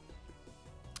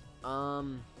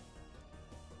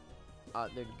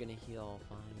 They're gonna heal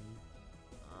fine.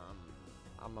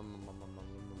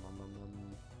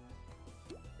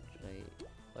 Should I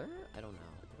lure? I don't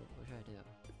know. What should I do?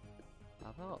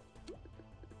 How about?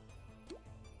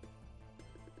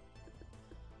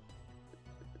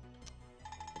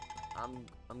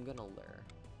 I'm gonna lure.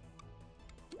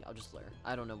 Yeah, I'll just lure.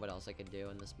 I don't know what else I could do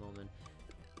in this moment.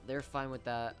 They're fine with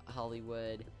that,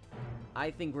 Hollywood. I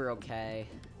think we're okay.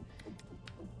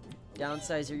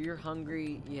 Downsizer, you're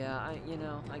hungry. Yeah, you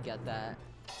know, I get that.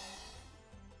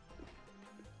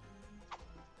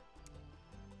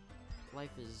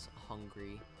 Life is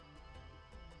hungry.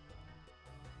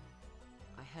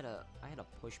 I had a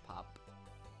push pop.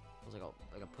 It was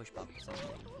like a push pop or something.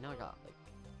 Now I got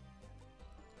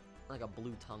like a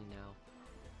blue tongue now.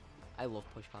 I love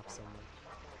push pops so much.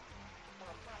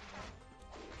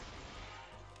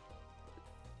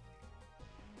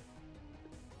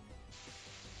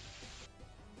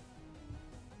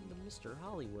 Mr.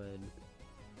 Hollywood.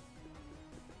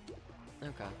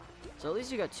 Okay. So at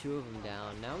least we got 2 of them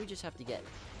down. Now we just have to get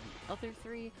the other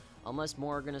 3. Unless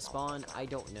more are gonna spawn. I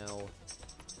don't know.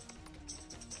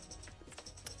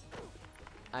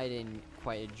 I didn't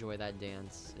quite enjoy that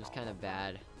dance. It was kind of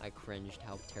bad. I cringed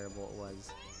how terrible it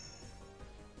was.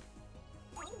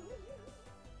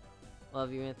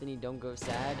 Love you, Anthony. Don't go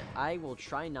sad. I will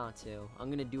try not to. I'm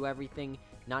gonna do everything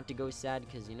not to go sad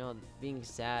because, you know, being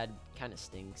sad kind of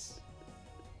stinks.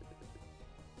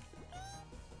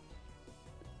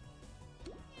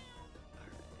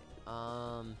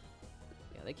 Alright.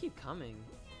 Yeah, they keep coming.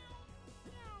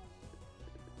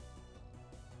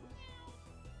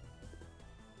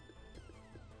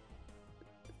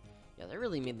 Yeah, they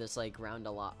really made this, like, round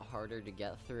a lot harder to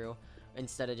get through.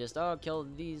 Instead of just, oh, kill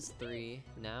these 3.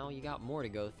 Now you got more to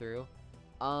go through.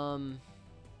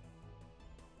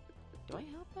 Do I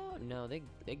help out? No, they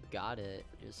got it.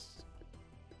 Just...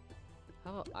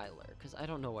 How about I lure? Because I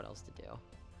don't know what else to do.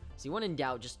 See, when in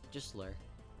doubt, just lure.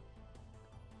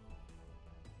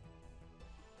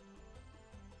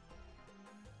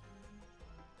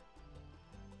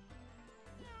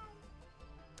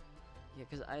 Yeah,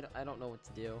 because I don't know what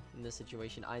to do in this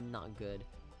situation. I'm not good.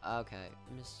 Okay,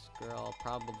 Miss Girl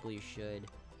probably should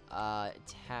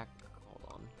attack.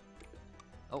 Hold on.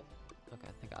 Oh, okay.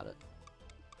 I think about it.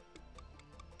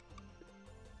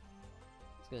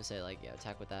 I was gonna say, like, yeah,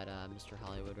 attack with that Mr.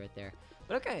 Hollywood right there.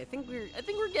 But okay, I think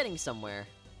we're getting somewhere.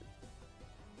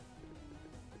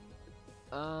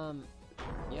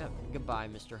 Yeah, goodbye,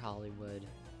 Mr. Hollywood.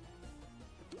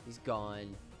 He's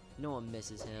gone. No one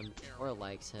misses him or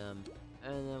likes him.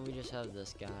 And then we just have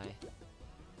this guy.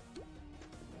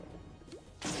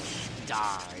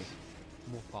 Die.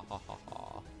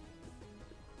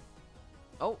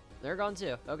 Oh, they're gone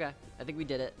too. Okay, I think we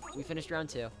did it. We finished round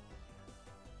 2.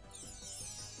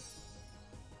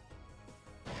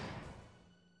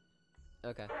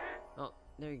 Okay. Oh,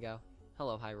 there you go.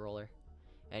 Hello, High Roller.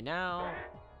 And now,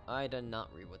 I did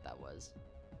not read what that was.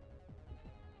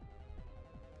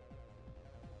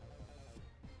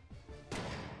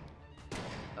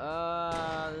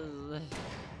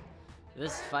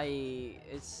 This fight,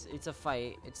 it's a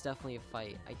fight. It's definitely a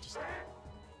fight. I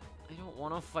don't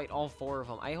want to fight all 4 of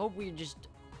them. I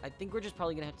think we're just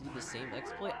probably gonna have to do the same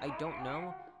exploit. I don't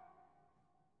know.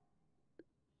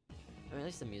 I mean, at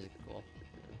least the music is cool.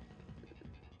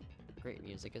 Great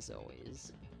music as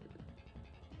always.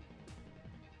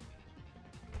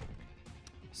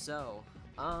 So,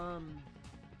 alright,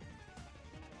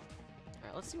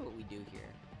 let's see what we do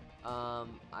here.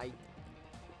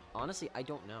 Honestly, I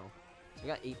don't know. So we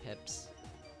got 8 pips.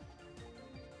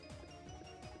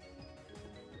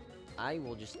 I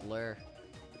will just lure.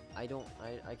 I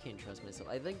can't trust myself.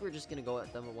 I think we're just gonna go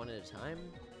at them one at a time.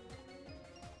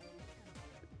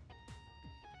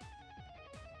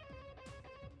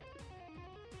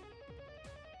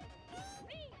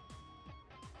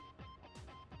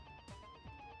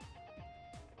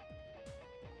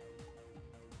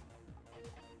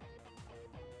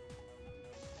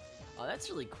 Oh, that's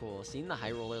really cool. Seeing the high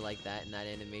roller like that in that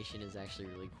animation is actually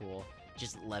really cool.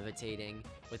 Just levitating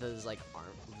with his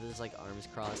arms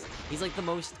crossed. He's like the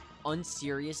most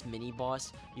unserious mini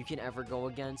boss you can ever go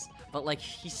against, but like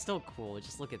he's still cool.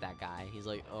 Just look at that guy. He's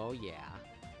like, oh yeah,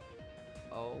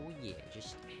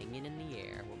 just hanging in the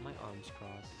air with my arms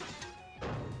crossed.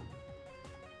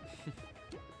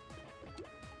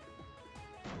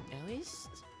 At least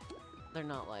they're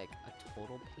not like a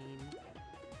total pain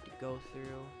to go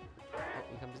through. Oh,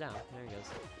 he comes down. There he goes.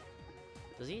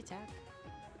 Does he attack?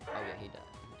 Oh yeah, he does.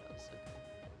 He does.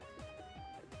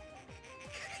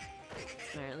 Okay.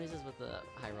 Alright, at least it's with the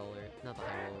high roller, not the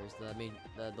high rollers,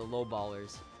 the low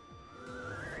ballers.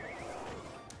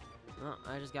 Oh,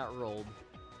 I just got rolled.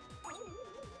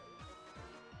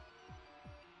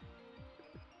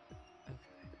 Okay.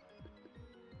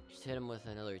 Just hit him with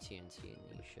another TNT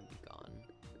and he should be gone.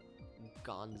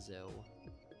 Gonzo.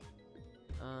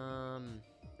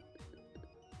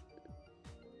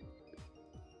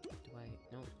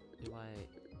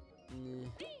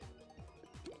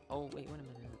 Oh, wait, wait a minute.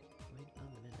 Wait a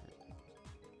minute.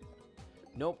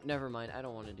 Nope, never mind. I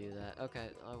don't want to do that. Okay,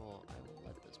 I will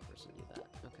let this person do that.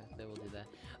 Okay, they will do that.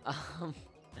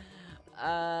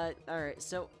 Alright,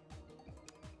 so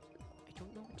I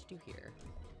don't know what to do here.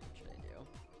 What should I do?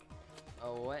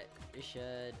 Oh, what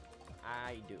should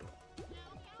I do?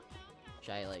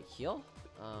 Should I, like, heal?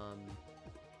 Or,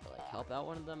 like, help out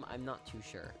one of them? I'm not too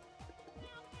sure.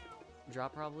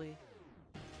 Drop, probably?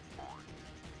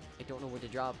 I don't know what to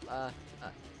drop. On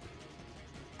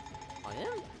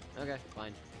him? Okay,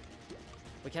 fine.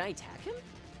 Wait, can I attack him?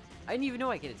 I didn't even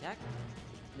know I could attack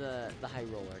the high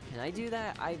roller. Can I do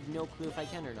that? I have no clue if I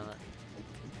can or not.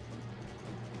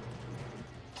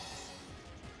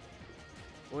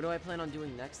 What do I plan on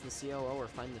doing next? The COO or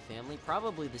find the family?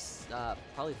 Probably this,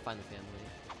 probably find the family.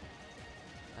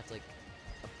 That's like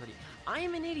a pretty... I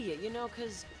am an idiot, you know,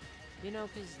 cause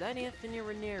that Anthony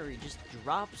Ranieri just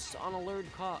drops on a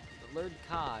lured cog.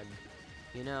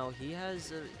 You know, he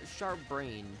has a sharp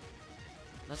brain.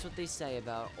 That's what they say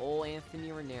about old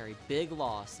Anthony Ranieri. Big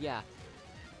loss, yeah.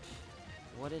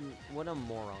 What a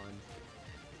moron.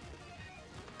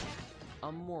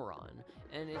 A moron.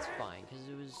 And it's fine, because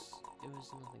it was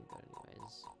nothing good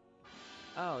anyways.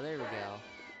 Oh, there we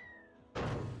go.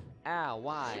 Ow,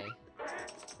 why?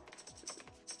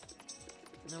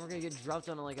 Now we're gonna get dropped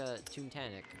on like a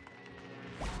Toontanic.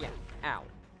 Yeah, ow.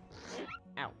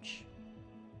 Ouch.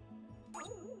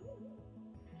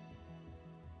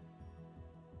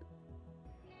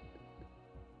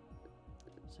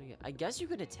 So yeah, I guess you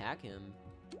could attack him.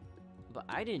 But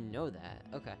I didn't know that.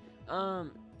 Okay. Let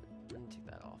me take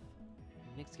that off.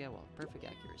 Next guy, well, perfect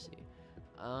accuracy.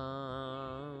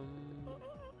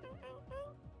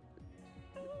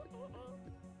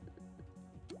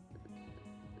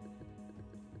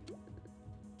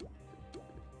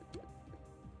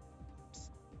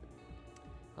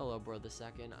 Hello, bro. The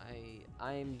second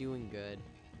I am doing good.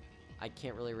 I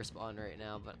can't really respond right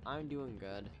now, but I'm doing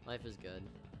good. Life is good.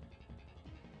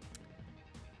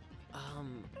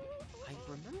 I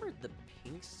remember the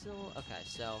pink silhouette. Okay,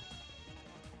 so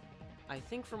I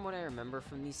think from what I remember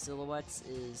from these silhouettes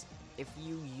is if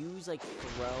you use like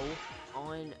throw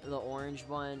on the orange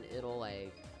one, it'll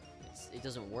like it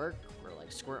doesn't work, or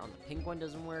like squirt on the pink one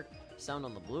doesn't work, sound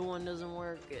on the blue one doesn't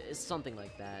work. It's something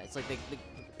like that. It's like the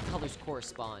colors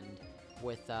correspond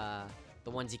with the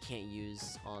ones you can't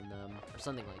use on them, or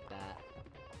something like that.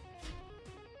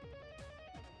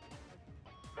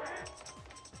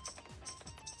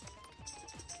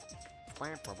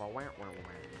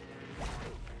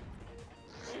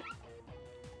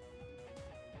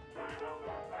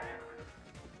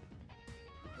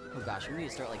 Oh gosh, we need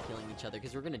to start like killing each other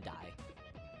because we're gonna die.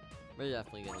 We're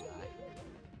definitely gonna die.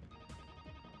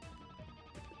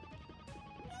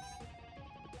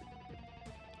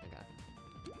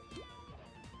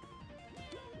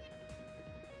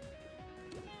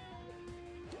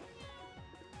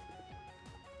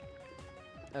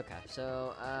 Okay,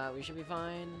 so, we should be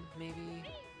fine, maybe?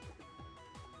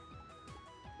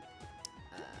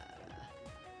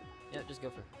 Yeah, just go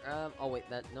for it. Oh wait,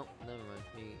 nope, never mind.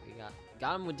 We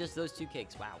got him with just those 2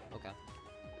 cakes. Wow, okay.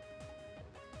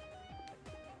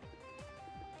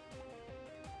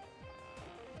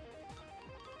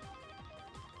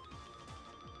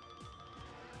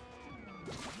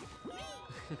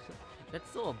 That's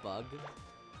still a bug.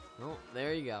 Oh,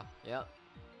 there you go. Yep.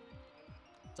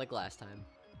 It's like last time.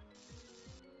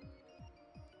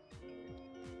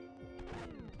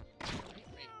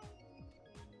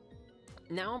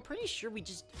 Now, I'm pretty sure we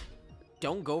just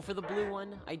don't go for the blue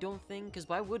one, I don't think, because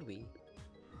why would we?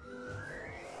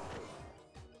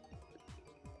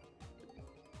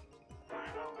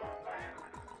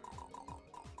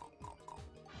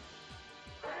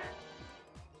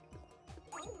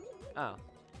 Oh.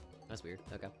 That's weird.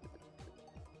 Okay.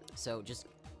 So, just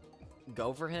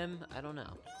go for him? I don't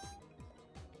know.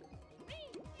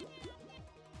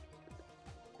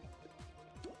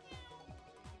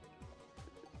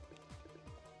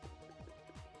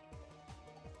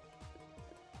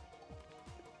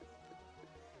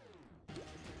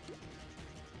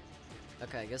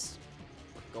 Okay, I guess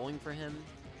we're going for him.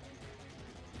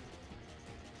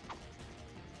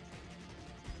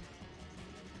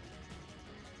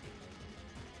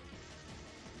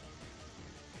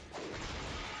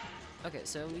 Okay,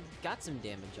 so we got some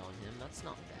damage on him. That's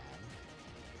not bad.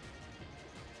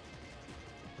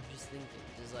 I'm just thinking,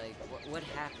 just like, what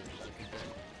happens if he does?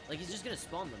 Like, he's just gonna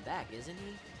spawn them back, isn't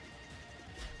he?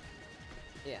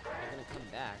 Yeah, they're gonna come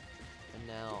back. And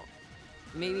now,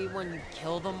 maybe when you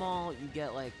kill them all, you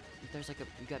get like, there's like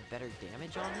you got better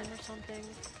damage on him or something?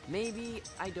 Maybe,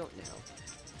 I don't know.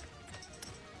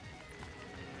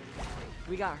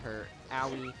 We got hurt.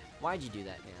 Owie. Why'd you do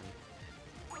that, man?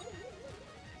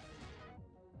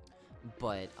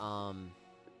 But, I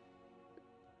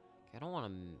don't want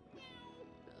to...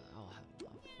 I'll have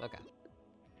enough. Okay.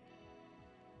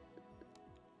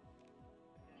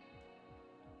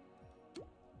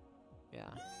 Yeah.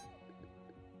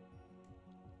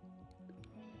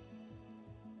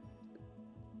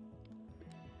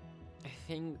 I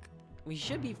think we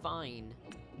should be fine.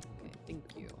 Okay, thank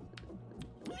you.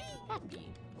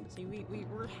 Happy. See,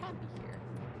 we're happy here.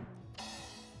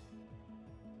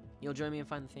 You'll join me and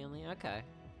find the family? Okay.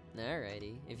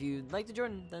 Alrighty. If you'd like to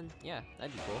join, then yeah,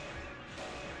 that'd be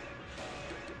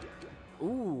cool.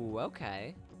 Ooh,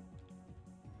 okay.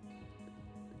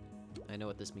 I know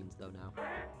what this means though now.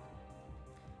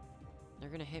 They're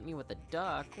gonna hit me with a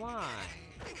duck. Why?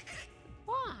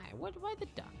 Why? Why the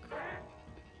duck?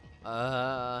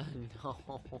 No.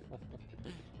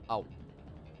 Oh.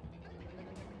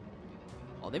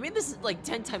 Oh, they made this like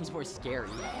 10 times more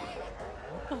scary.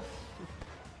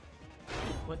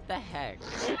 What the heck?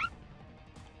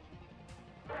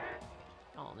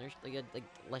 Oh, there's like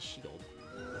less shield.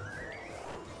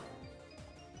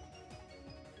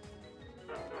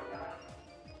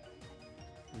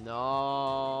 No.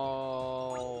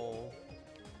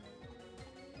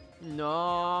 No.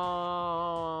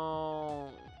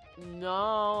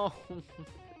 No.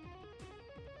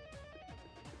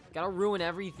 Gotta ruin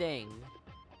everything.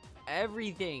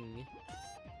 Everything.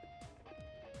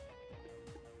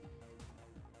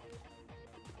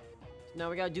 Now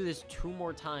we gotta do this 2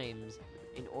 more times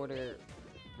in order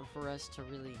for us to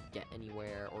really get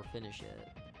anywhere or finish it.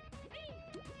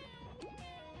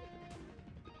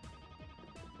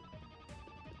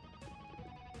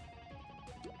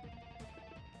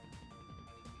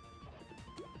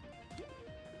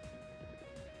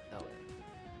 Oh, wait.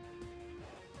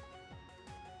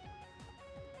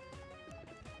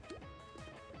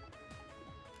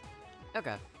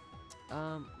 Okay.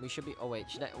 We should be. Oh wait,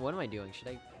 should I? What am I doing? Should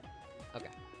I? Okay.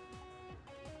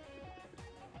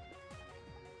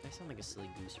 I sound like a silly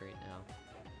goose right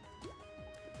now.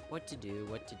 What to do?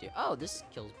 What to do? Oh, this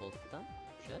kills both of them.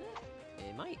 Should it?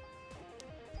 It might.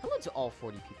 Hello to all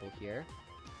 40 people here.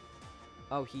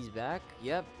 Oh, he's back?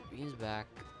 Yep, he's back.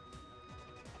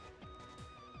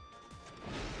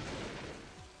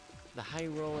 The High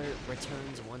Roller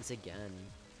returns once again.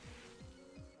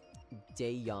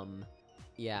 Damn.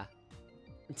 Yeah.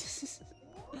 Me too,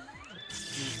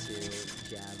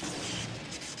 jabs.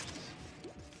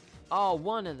 Oh,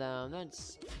 one of them.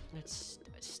 That's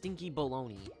stinky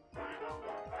baloney.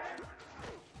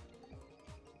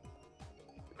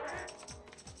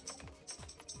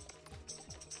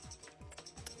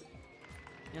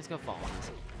 Let's go fall on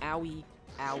this. Owie,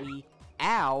 owie,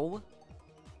 ow!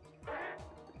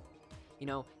 You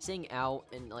know, saying ow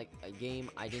in like a game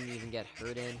I didn't even get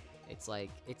hurt in, it's like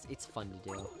it's fun to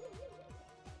do. Okay.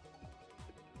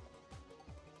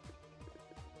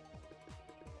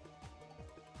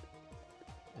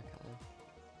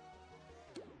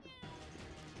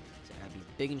 So I gotta be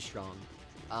big and strong.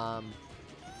 I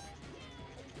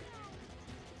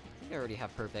think I already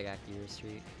have perfect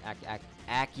accuracy.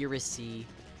 Accuracy.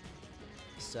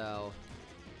 So,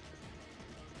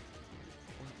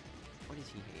 what does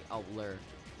he hate? Oh, lure.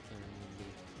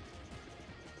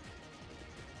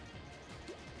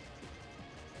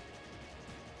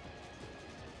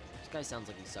 This guy sounds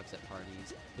like he sucks at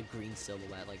parties. The green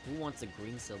silhouette. Like, who wants the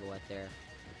green silhouette there?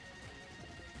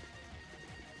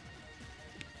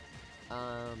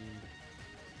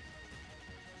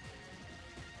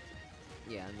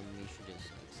 Yeah, and then we should just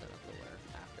set up the lure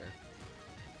after.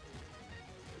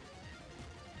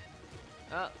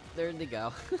 Oh, there they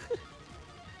go.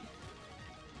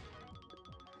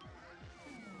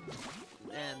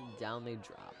 And down they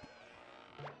drop.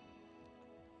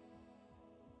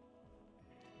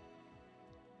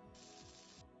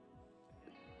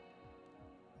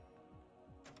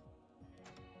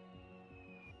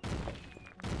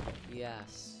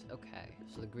 Yes, okay.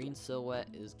 So the green silhouette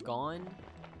is gone,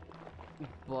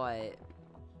 but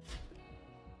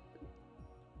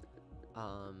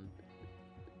oh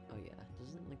yeah,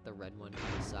 doesn't like the red one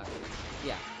kind of suck?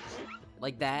 Yeah,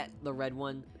 like that, the red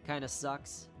one kind of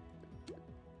sucks.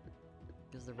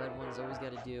 Because the red one's always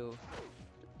got to do,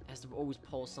 has to always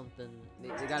pull something. They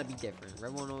got to be different.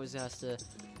 Red one always has to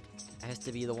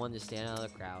be the one to stand out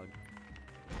of the crowd.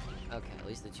 Okay, at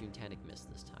least the Toontown missed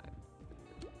this time.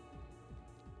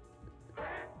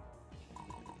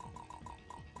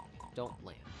 Don't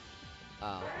land.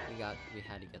 Oh, we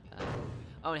had to get that.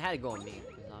 Oh, and it had to go on me,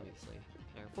 because obviously.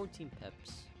 Alright, 14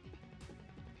 pips.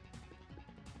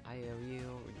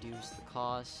 IOU, reduce the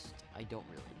cost. I don't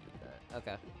really need that.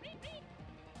 Okay.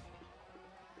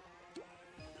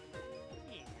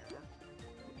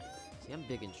 See, I'm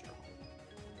big and strong.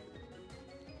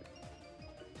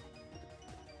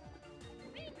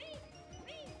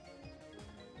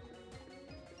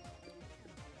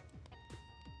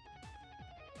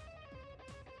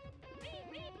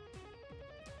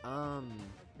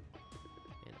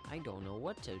 And I don't know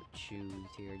what to choose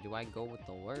here. Do I go with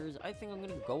the lures? I think I'm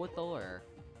gonna go with the lure.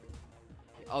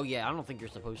 Oh yeah, I don't think you're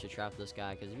supposed to trap this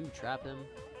guy, because if you trap him,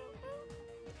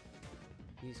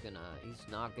 he's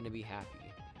not gonna be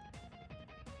happy.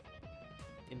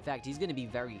 In fact, he's gonna be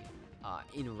very,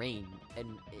 enraged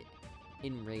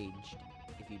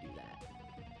if you do that.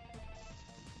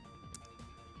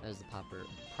 That is the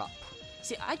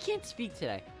See, I can't speak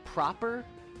today. Proper?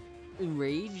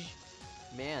 Enraged?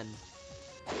 Man.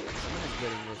 Someone has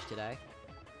good English today.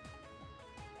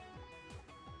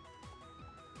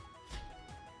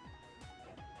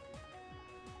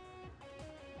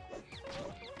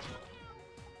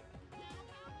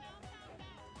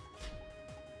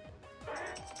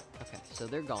 Okay, so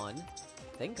they're gone.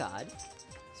 Thank God.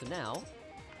 So now...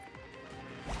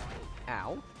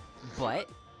 Ow. But...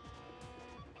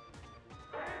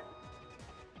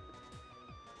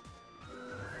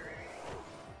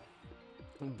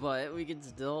 But we can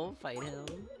still fight him.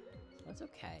 That's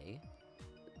okay.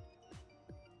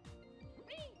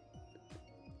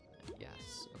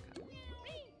 Yes, okay.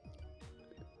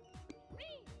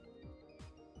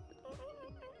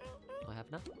 I have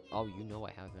enough? Oh, you know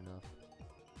I have enough.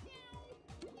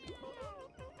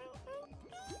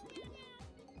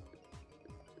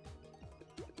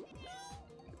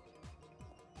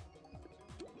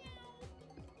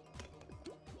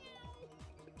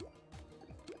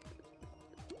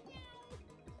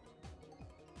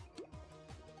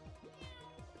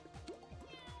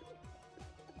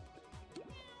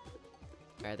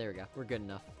 Alright, there we go. We're good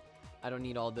enough. I don't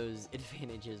need all those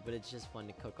advantages, but it's just fun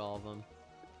to cook all of them.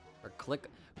 Or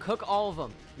cook all of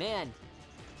them. Man,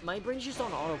 my brain's just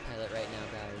on autopilot right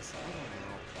now, guys. I don't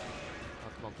know.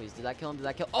 Oh, come on, please. Did that kill him? Did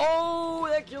that kill? Oh,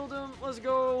 that killed him. Let's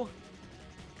go.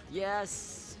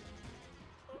 Yes.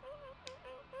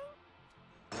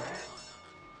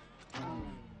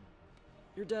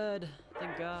 You're dead.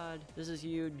 Thank God. This is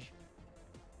huge.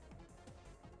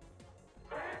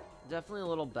 Definitely a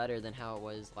little better than how it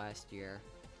was last year.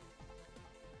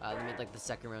 They made like the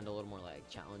second round a little more like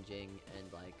challenging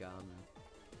and like I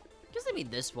guess they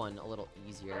made this one a little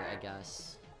easier, I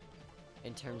guess,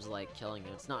 in terms of like killing it.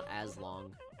 It's not as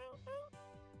long.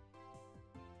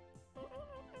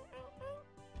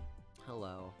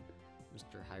 Hello,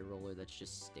 Mr. High Roller that's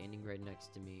just standing right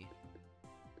next to me.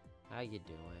 How you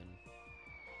doing?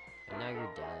 And now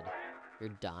you're dead. You're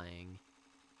dying.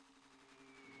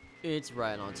 It's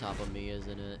right on top of me,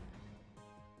 isn't it?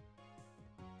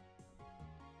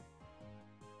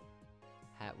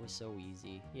 Hat was so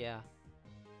easy. Yeah.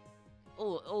 A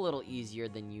little easier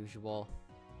than usual.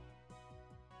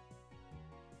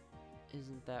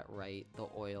 Isn't that right? The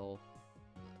oil.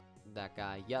 That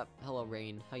guy. Yep. Hello,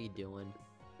 Rain. How you doing?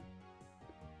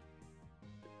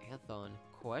 Athon.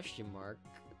 Question mark.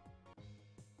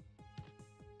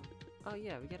 Oh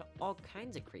yeah, we got all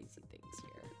kinds of crazy things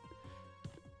here.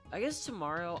 I guess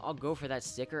tomorrow I'll go for that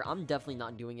sticker. I'm definitely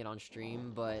not doing it on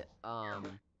stream, but I'll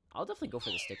definitely go for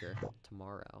the sticker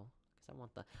tomorrow because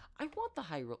I want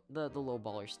the low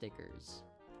baller stickers.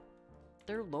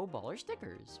 They're low baller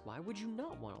stickers. Why would you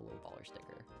not want a low baller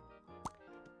sticker?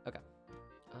 Okay.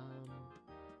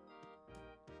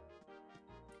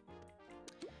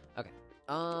 Okay.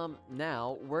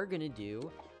 Now we're gonna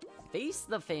do Face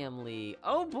the Family.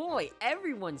 Oh boy,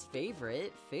 everyone's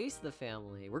favorite. Face the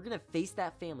Family. We're gonna face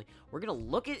that family. We're gonna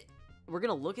look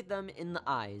at them in the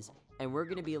eyes, and we're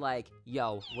gonna be like,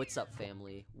 "Yo, what's up,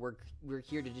 family? We're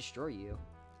here to destroy you."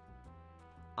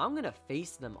 I'm gonna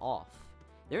face them off.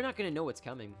 They're not gonna know what's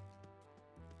coming.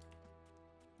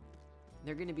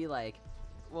 They're gonna be like,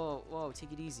 "Whoa,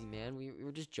 take it easy, man. We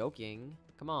were just joking.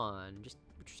 Come on,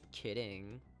 we're just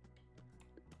kidding."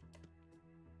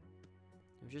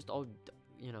 It was just all,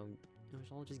 you know, it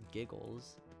was all just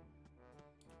giggles.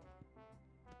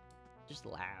 Just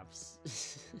laughs.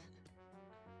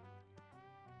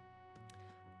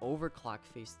 Overclock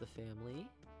Face the Family.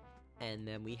 And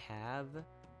then we have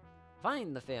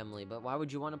Find the Family. But why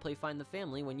would you want to play Find the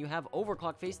Family when you have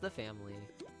Overclock Face the Family?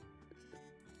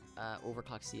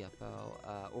 Overclock CFO.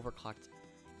 Overclocked.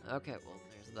 Okay, well,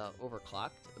 there's the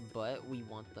overclocked, but we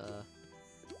want the...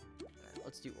 Alright,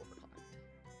 let's do overclocked.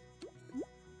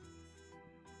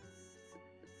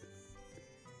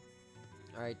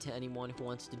 Alright, to anyone who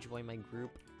wants to join my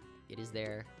group, it is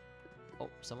there. Oh,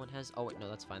 someone has... Oh, wait, no,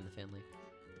 that's fine, the family.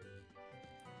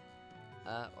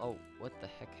 Oh, what the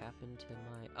heck happened to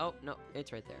my... Oh, no,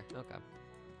 it's right there. Okay.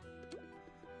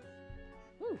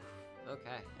 Whew.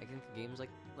 Okay, I think the game's, like,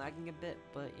 lagging a bit,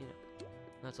 but, you know,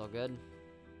 that's all good.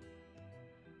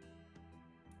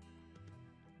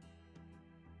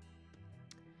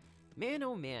 Man,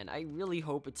 oh man, I really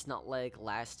hope it's not like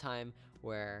last time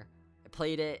where I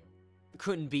played it,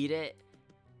 couldn't beat it.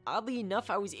 Oddly enough,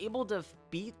 I was able to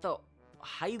beat the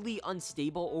highly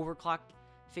unstable overclock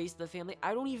Face the Family.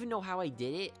 I don't even know how I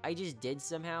did it. I just did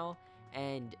somehow,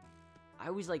 and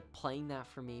I was like playing that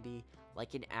for maybe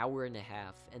like an hour and a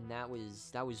half, and that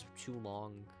was too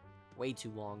long, way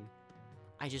too long.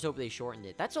 I just hope they shortened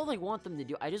it. That's all I want them to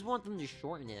do. I just want them to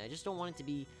shorten it. I just don't want it to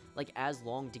be like as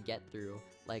long to get through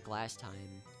like last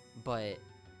time. But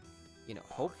you know,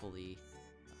 hopefully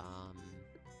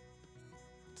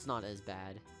it's not as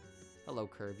bad. Hello,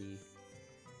 Kirby.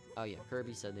 Oh yeah,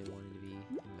 Kirby said they wanted to be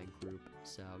in my group,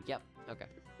 so yep, okay.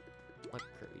 Let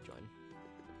Kirby join.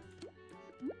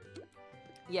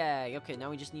 Yay, okay,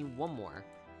 now we just need one more.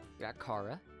 We got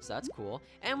Kara, so that's cool.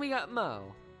 And we got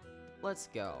Mo. Let's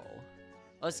go.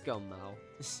 Let's go, Mo.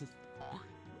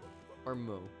 Or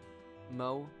Moo.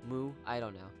 Mo? Moo? I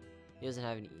don't know. He doesn't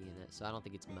have an E in it, so I don't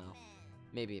think it's Mo.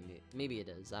 Maybe it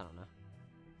is, I don't know.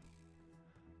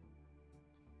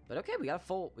 But okay, we got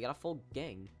a full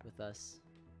gang with us.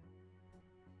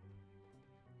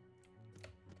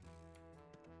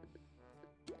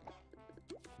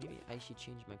 Maybe I should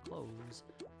change my clothes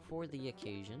for the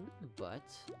occasion, but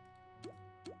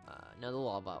now the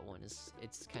Lawbot one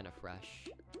it's kind of fresh.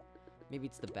 Maybe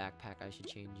it's the backpack I should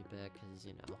change a bit, cause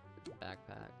you know,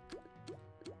 backpack.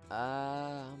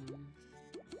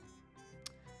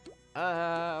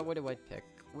 What do I pick?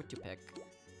 What to pick?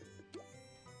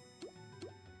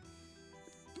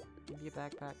 Maybe a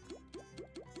backpack.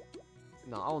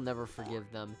 No, I'll never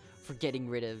forgive them for getting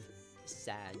rid of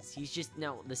Sads. He's just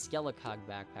now the Skelecog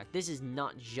backpack. This is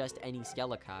not just any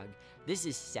Skelecog. This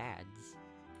is Sads.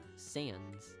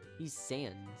 Sans. He's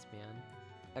Sans, man.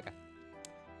 Okay.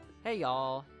 Hey,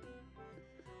 y'all.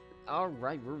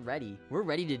 Alright, we're ready. We're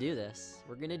ready to do this.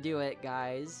 We're gonna do it,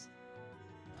 guys.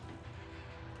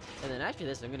 And then after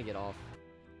this, I'm gonna get off.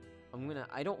 I'm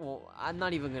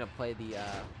not even gonna play the,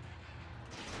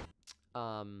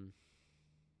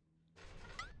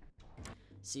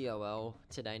 COO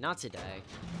today. Not today.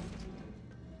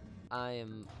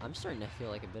 I'm starting to feel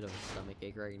like a bit of a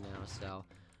stomachache right now, so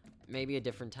maybe a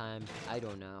different time. I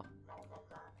don't know.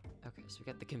 Okay, so we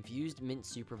got the Confused Mint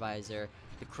Supervisor,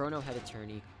 the Chrono Head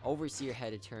Attorney, Overseer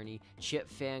Head Attorney, Chip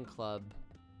Fan Club.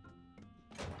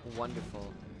 Wonderful.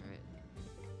 Alright.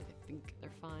 I think they're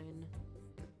fine.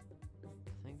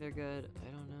 I think they're good.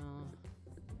 I don't know.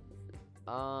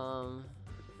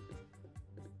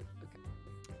 Okay.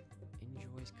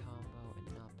 Enjoys combo and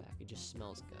not back. It just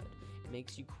smells good. It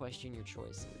makes you question your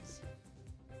choices.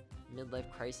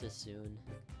 Midlife crisis soon.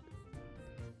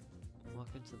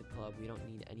 Welcome to the club. We don't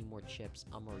need any more chips.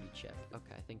 I'm already chipped.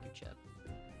 Okay, thank you, Chip.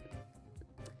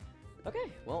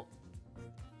 Okay, well,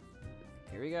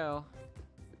 here we go.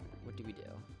 What do we do?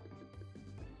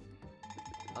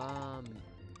 I'm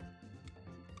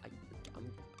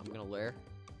gonna lure.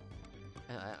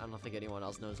 I don't think anyone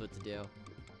else knows what to do.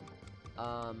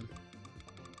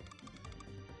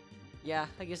 Yeah,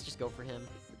 I guess just go for him.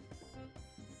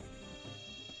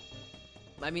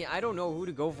 I mean, I don't know who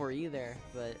to go for either,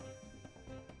 but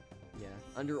yeah,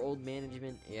 under old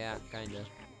management, yeah, kinda.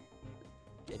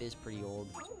 It is pretty old.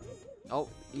 Oh,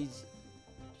 he's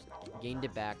just gained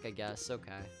it back, I guess.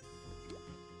 Okay.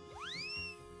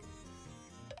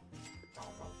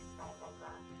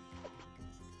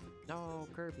 No,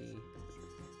 Kirby.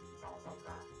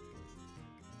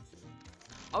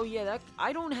 Oh yeah,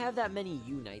 I don't have that many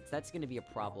Unites. That's gonna be a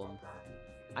problem.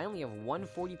 I only have one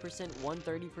 40%, one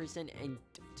 30%, and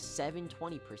 7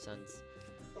 20%.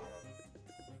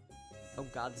 Oh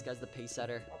god, this guy's the pace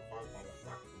setter.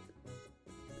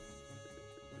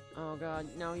 Oh god,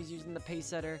 now he's using the pace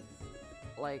setter.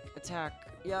 Like, attack.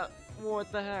 Yeah,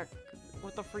 what the heck?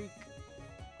 What the freak?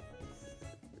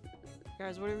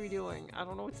 Guys, what are we doing? I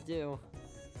don't know what to do.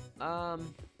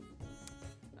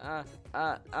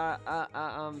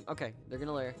 Okay, they're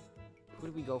gonna lair. Who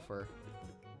do we go for?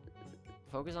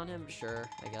 Focus on him? Sure,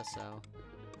 I guess so.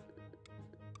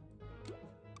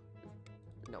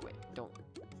 No, wait, don't.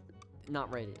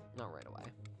 Not right away.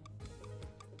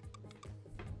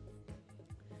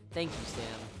 Thank you,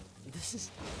 Sam. This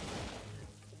is...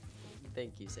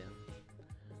 Thank you, Sam.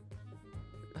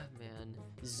 Oh, man.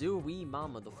 Zooey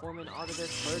Mama, the foreman, auditor,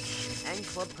 clerk, and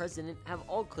club president have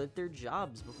all quit their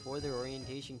jobs before their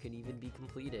orientation could even be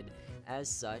completed. As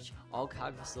such, all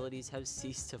COG facilities have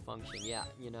ceased to function. Yeah,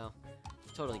 you know,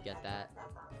 totally get that.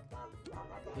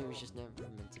 It was just never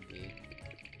meant to be.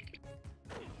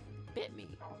 Bit me.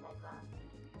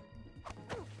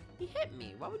 He hit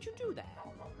me. Why would you do that?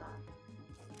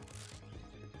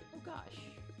 Oh gosh.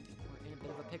 We're in a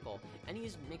bit of a pickle. And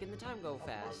he's making the time go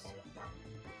fast.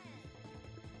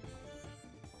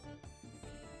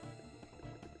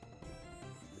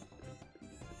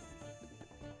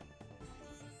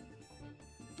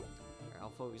 Alright, I'll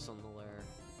focus on the lair.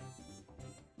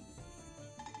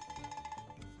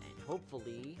 And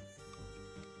hopefully,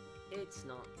 it's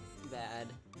not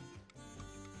bad.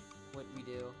 What we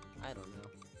do, I don't know.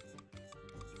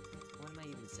 What am I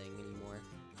even saying anymore?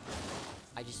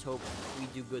 I just hope we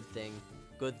do good thing.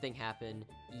 Good thing happen.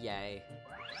 Yay.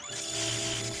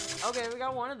 Okay, we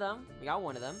got one of them.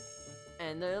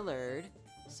 And they're lured.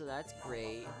 So that's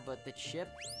great. But the Chip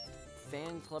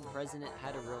fan club president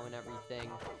had to ruin everything.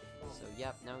 So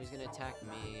yep, now he's gonna attack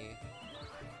me.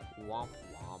 Womp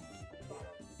womp.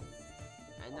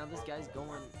 And now this guy's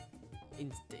going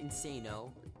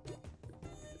insano.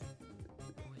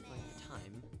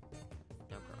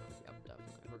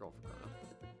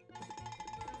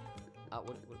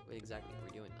 What exactly are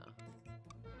we doing now?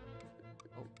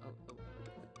 Oh.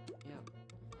 Yeah.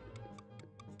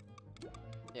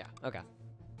 Yeah, okay.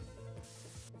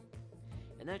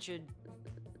 And that should,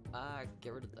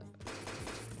 get rid of that.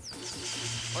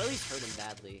 Or at least hurt him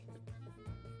badly.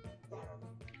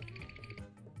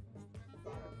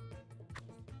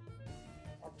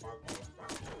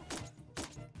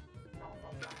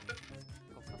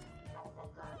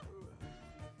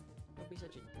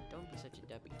 Don't be such a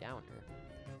Debbie Downer.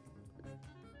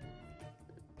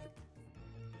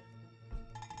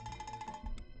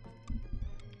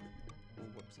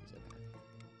 Whoopsies, okay.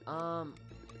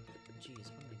 Jeez,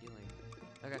 what am I doing?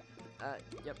 Okay,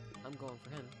 yep, I'm going for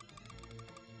him.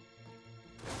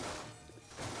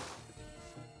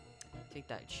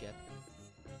 that chip.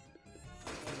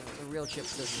 The real chip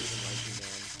doesn't even like you, man.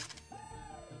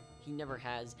 He never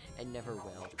has and never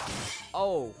will.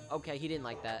 Oh, okay, he didn't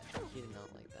like that. He did not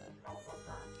like that.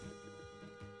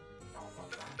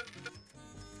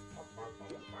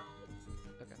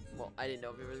 Okay, well, I didn't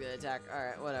know if he was gonna attack.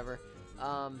 Alright, whatever.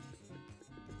 I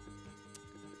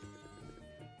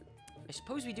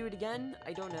suppose we do it again?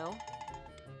 I don't know.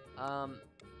 I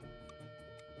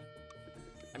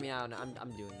mean, I don't know.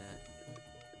 I'm doing that.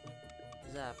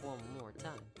 Zap one more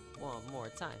time. One more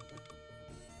time.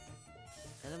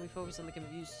 And then we focus on the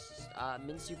confused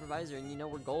Mint Supervisor, and you know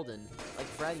we're golden. Like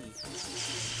Freddy.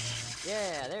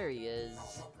 Yeah, there he is.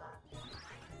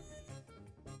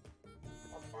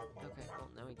 Okay, well,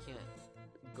 now we can't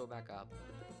go back up.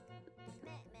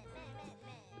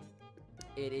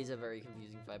 It is a very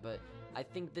confusing fight, but I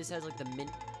think this has like the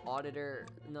Mint Auditor,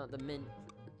 no, the Mint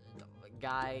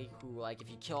guy who, like, if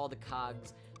you kill all the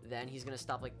cogs, then he's gonna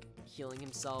stop, like, healing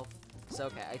himself. So,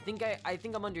 okay, I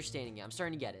think I'm understanding it. I'm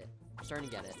starting to get it. I'm starting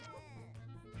to get it.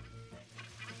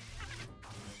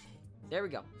 There we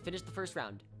go. Finished the first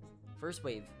round. First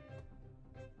wave.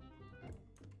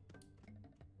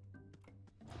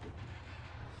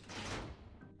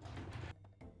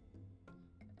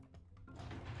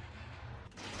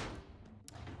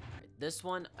 This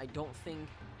one, I don't think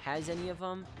has any of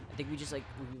them. I think we just, like,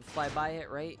 we fly by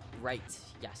it, right? Right,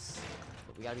 yes.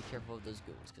 But we gotta be careful of those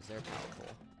goons, because they're powerful.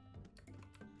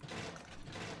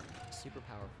 Super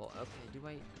powerful. Okay, do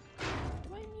I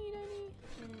need any?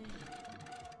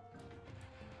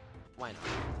 Why not?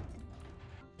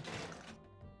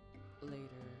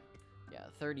 Later. Yeah,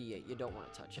 38, you don't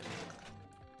want to touch him.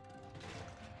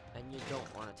 And you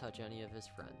don't want to touch any of his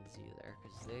friends either,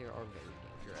 because they are very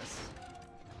dangerous.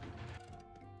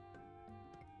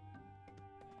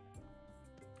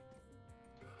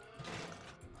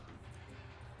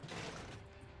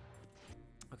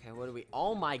 Okay, what do we...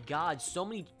 Oh my god, so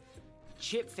many...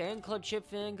 Chip fan club,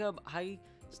 high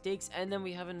stakes, and then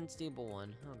we have an unstable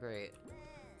one. Oh, great.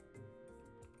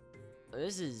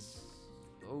 This is...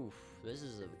 Oof, this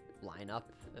is a lineup,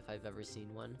 if I've ever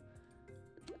seen one.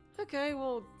 Okay,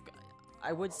 well,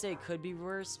 I would say it could be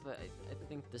worse, but I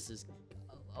think this is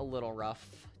a little rough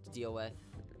to deal with.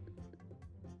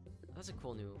 That's a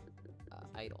cool new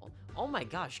idol. Oh my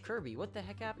gosh, Kirby, what the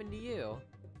heck happened to you?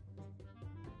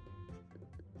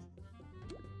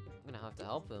 I'm gonna have to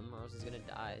help him, or else he's gonna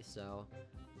die, so...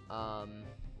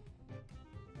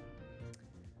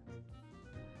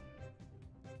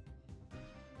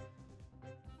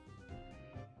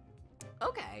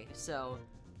 Okay, so...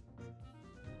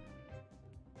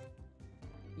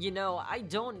 You know, I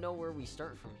don't know where we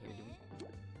start from here, do we?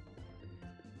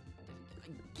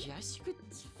 I guess you could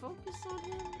focus on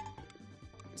him?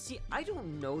 See, I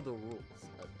don't know the rules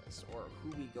of this, or who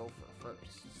we go for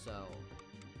first, so...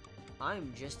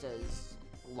 I'm just as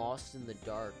lost in the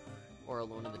dark, or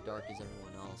alone in the dark as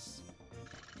everyone else.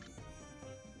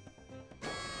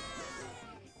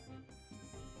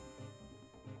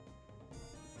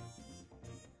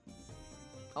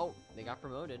 Oh, they got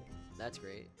promoted. That's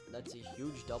great. That's a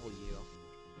huge W.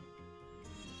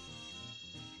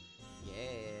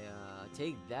 Yeah,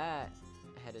 take that,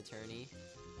 head attorney.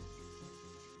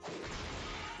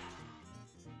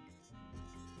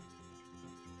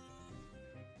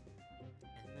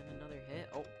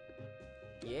 Oh,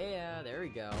 yeah, there we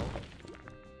go.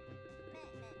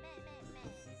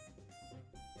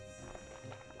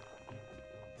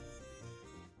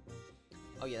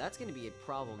 Oh yeah, that's gonna be a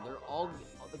problem. They're all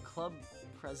the club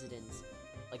presidents,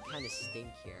 like, kind of stink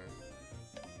here.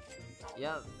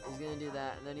 Yep, he's gonna do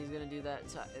that, and then he's gonna do that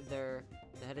to either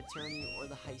the head attorney or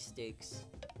the high stakes.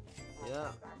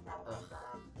 Yeah. Ugh.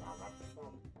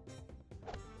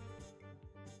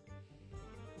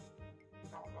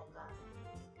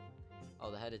 Oh,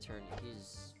 the head attorney,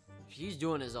 he's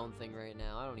doing his own thing right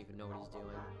now. I don't even know what he's doing.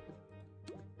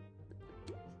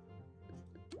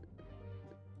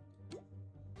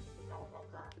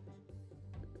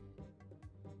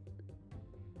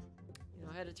 You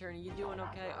know, head attorney, you doing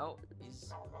okay? Oh,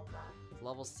 he's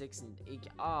level 6 and 8.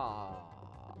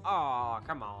 Oh,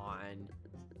 come on.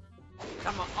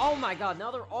 Come on. Oh my god,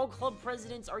 now they're all club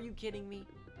presidents. Are you kidding me?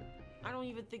 I don't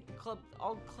even think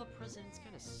all club presidents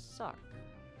kind of suck.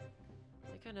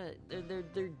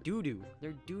 They're doo-doo.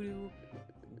 They're doo-doo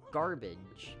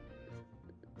garbage.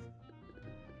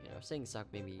 You know, saying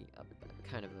suck may be a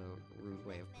kind of a rude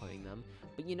way of putting them,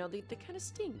 but you know, they kind of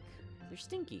stink. They're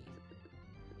stinky.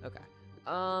 Okay.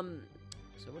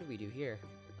 So what do we do here?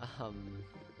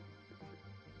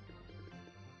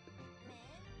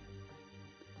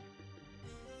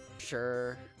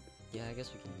 Sure. Yeah, I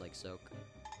guess we can, like, soak.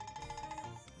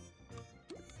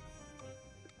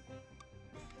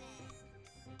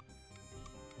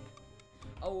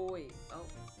 Oh, wait. Oh,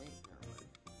 wait. Never mind.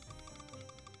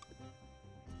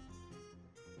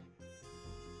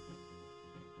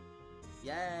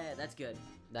 Yeah, that's good.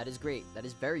 That is great. That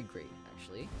is very great,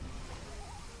 actually.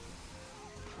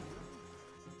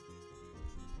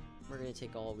 We're gonna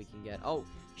take all we can get. Oh,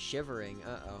 shivering.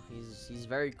 Uh-oh. He's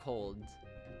very cold.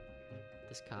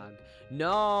 This cog.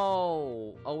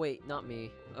 No! Oh, wait. Not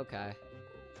me. Okay.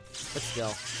 But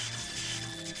still.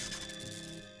 Man,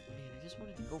 I just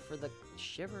wanted to go for the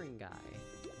shivering guy.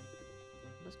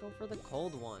 Let's go for the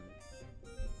cold one.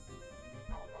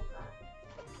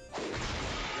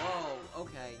 Whoa,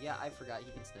 okay, yeah, I forgot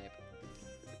he can snipe.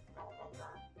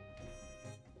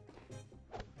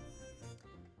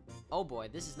 Oh boy,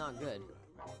 this is not good.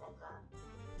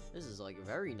 This is like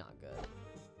very not good.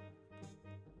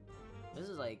 This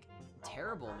is like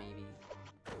terrible maybe.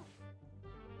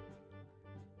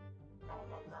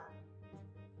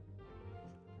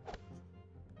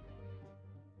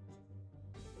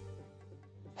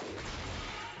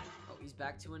 Oh, he's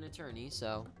back to an attorney,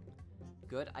 so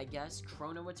good, I guess.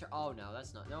 Chrono attorney. Oh no,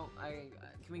 that's not. No,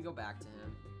 can we go back to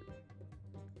him?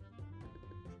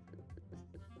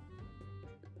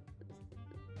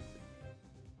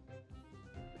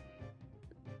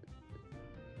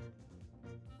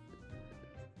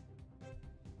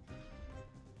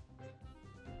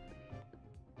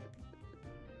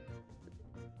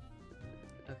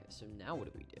 Okay, so now what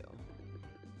do we do?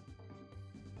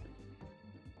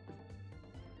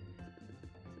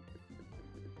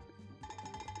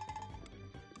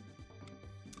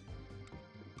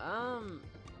 I'm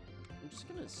just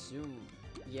gonna assume,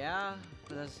 yeah,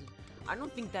 but I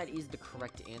don't think that is the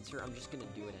correct answer. I'm just gonna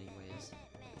do it anyways.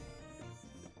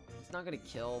 It's not gonna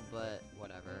kill, but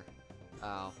whatever.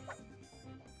 Oh.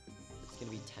 It's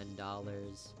gonna be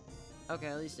 $10. Okay,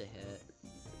 at least it hit.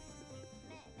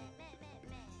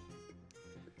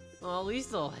 Well, at least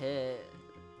it'll hit.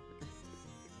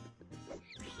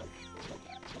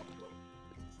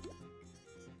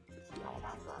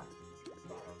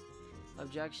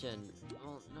 Objection.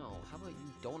 Oh, no. How about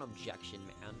you don't objection,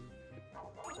 man?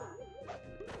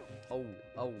 Oh,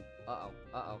 oh, uh-oh,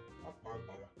 uh-oh.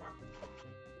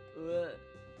 Okay,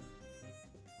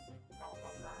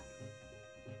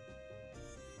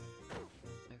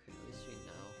 at least we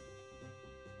know.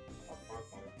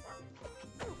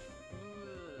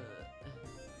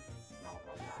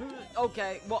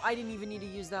 Okay, well, I didn't even need to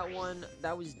use that one.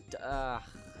 That was,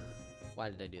 why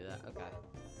did I do that? Okay.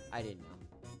 I didn't know.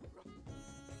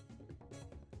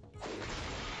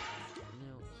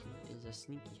 No, he is a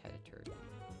sneaky-headed turd.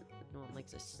 No one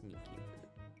likes a sneaky.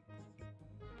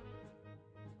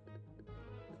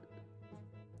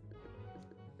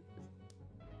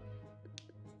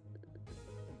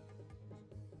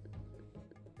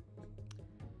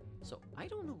 So, I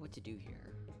don't know what to do here.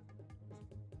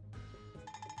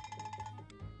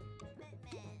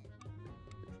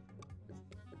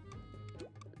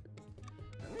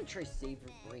 I'm gonna try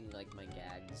savoring, like, my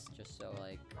gags, just so,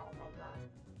 like...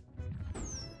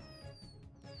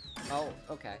 Oh,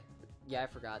 okay. Yeah, I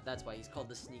forgot. That's why he's called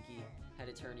the sneaky head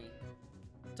attorney.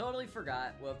 Totally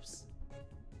forgot. Whoops.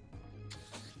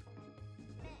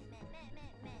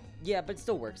 Yeah, but it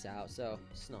still works out, so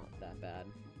it's not that bad.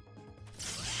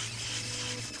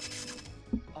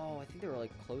 Oh, I think they were,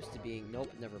 like, close to being...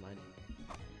 Nope, never mind.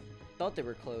 Thought they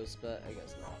were close, but I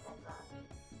guess not.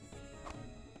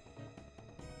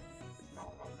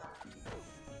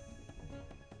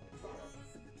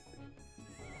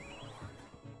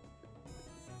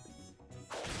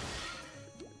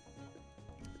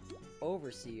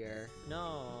 Overseer.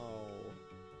 No.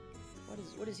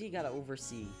 What does he gotta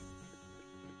oversee?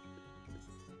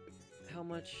 How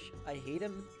much I hate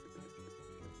him?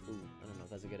 Ooh, I don't know if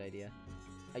that's a good idea.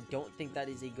 I don't think that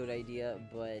is a good idea,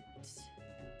 but...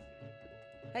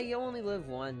 Hey, you only live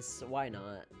once, so why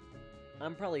not?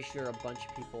 I'm probably sure a bunch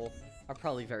of people are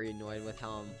probably very annoyed with how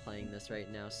I'm playing this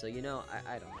right now, so you know,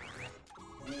 I don't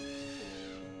know.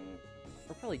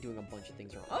 We're probably doing a bunch of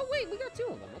things wrong. Oh wait, we got 2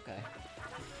 of them, okay.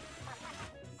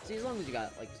 See, as long as you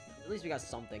got, like, at least we got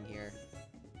something here.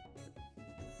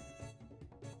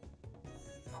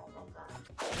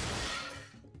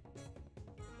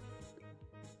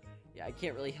 Yeah, I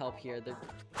can't really help here. Yeah,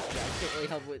 I can't really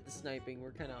help with the sniping. We're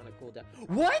kind of on a cooldown.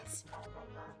 What?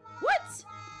 What?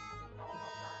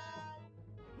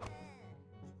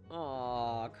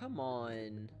 Aw, come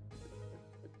on.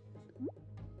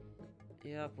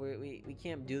 Yep, we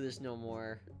can't do this no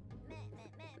more.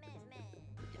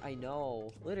 I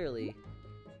know, literally.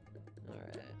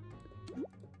 Alright.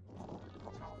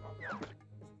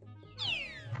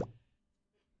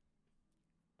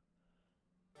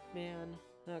 Man,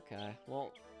 okay,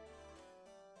 well,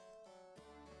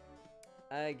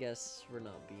 I guess we're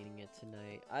not beating it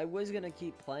tonight. I was gonna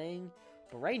keep playing,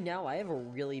 but right now I have a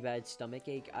really bad stomach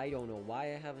ache. I don't know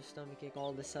why I have a stomach ache all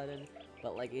of a sudden,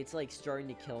 but like it's like starting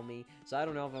to kill me. So I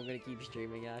don't know if I'm gonna keep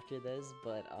streaming after this,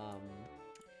 but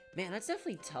man, that's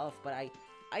definitely tough, but I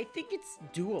think it's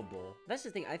doable. That's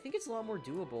the thing. I think it's a lot more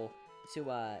doable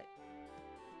to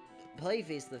play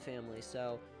Face the Family.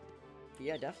 So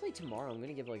yeah, definitely tomorrow I'm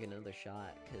gonna give like another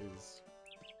shot because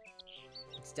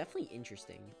it's definitely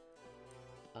interesting.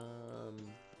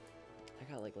 I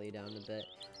gotta like lay down a bit,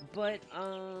 but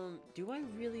do I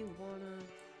really wanna?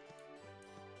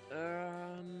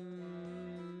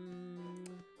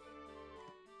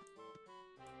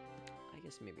 I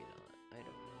guess maybe not. I don't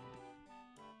know.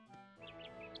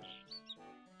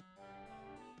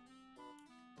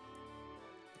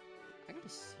 I gotta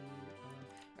see.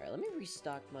 All right, let me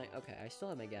restock my. Okay, I still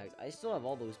have my gags. I still have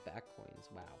all those back coins.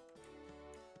 Wow.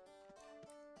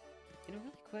 You know,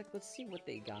 really quick, let's see what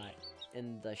they got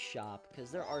in the shop, because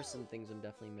there are some things I'm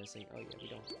definitely missing. Oh, yeah, we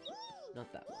don't.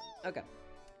 Not that one. Okay.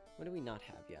 What do we not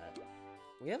have yet?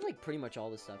 We have, like, pretty much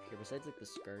all the stuff here, besides, like, the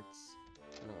skirts.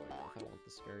 I don't really know if I want the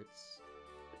skirts.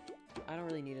 I don't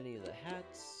really need any of the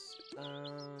hats.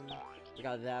 We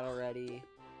got that already.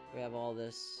 We have all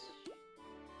this.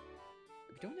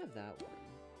 We don't have that one.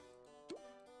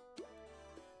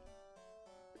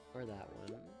 Or that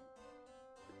one.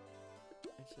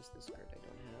 It's just the skirt I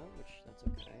don't have, which, that's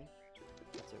okay.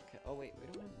 That's okay. Oh, wait, we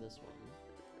don't have this one.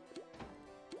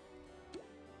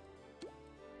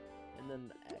 And then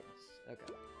the eggs.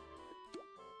 Okay.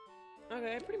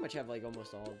 Okay, I pretty much have, like,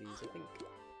 almost all of these. I think,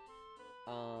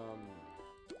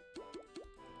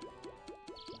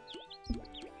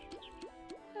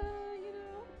 you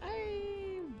know,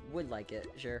 I would like it.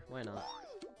 Sure, why not?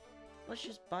 Let's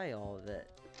just buy all of it.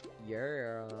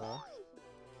 Yeah.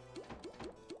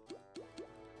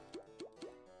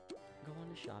 Go on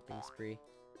a shopping spree.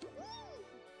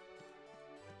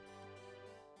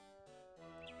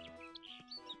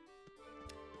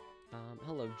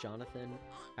 Hello, Jonathan.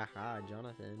 Haha,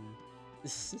 Jonathan.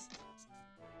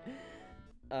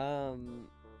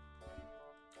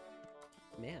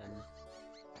 Man.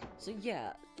 So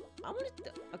yeah,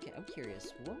 okay, I'm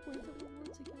curious. What were the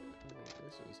ones again? Oh wait,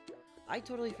 this is. I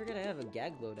totally forget I have a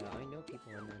gag loadout. I know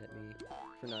people are mad at me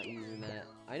for not using that.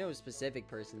 I know a specific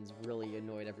person's really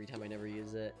annoyed every time I never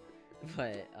use it,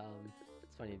 but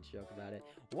it's funny to joke about it.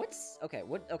 Okay?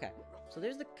 So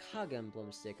there's the cog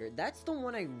emblem sticker. That's the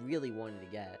one I really wanted to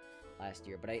get last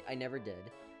year, but I never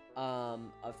did. A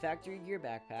factory gear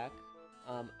backpack,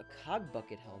 a cog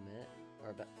bucket helmet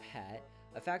or hat,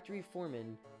 a factory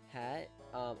foreman hat,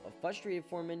 a frustrated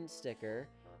foreman sticker,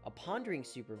 a pondering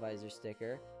supervisor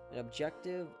sticker, an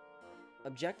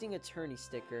objecting attorney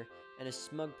sticker, and a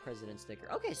smug president sticker.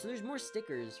 Okay, so there's more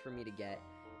stickers for me to get,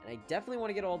 and I definitely want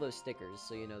to get all those stickers,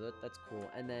 so you know, that's cool.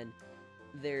 And then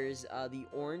there's the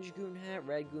orange goon hat,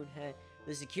 red goon hat.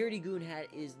 The security goon hat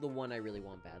is the one I really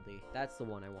want badly. That's the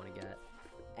one I want to get.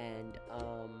 And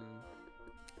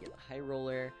yeah, the high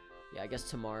roller. Yeah, I guess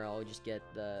tomorrow I'll just get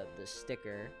the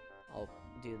sticker. I'll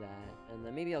do that, and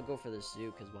then maybe I'll go for the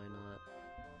zoo, because why not?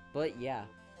 But yeah,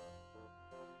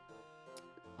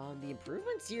 the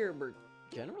improvements here were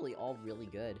generally all really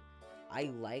good.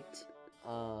 I liked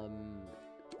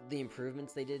the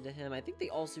improvements they did to him. I think they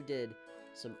also did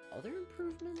some other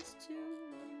improvements too.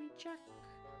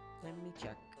 Let me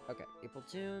check. Okay, April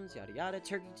tunes, yada yada.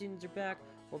 Turkey tunes are back.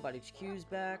 Robot HQ's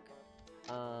back.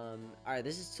 Alright,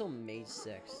 this is till May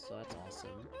 6th, so that's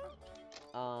awesome.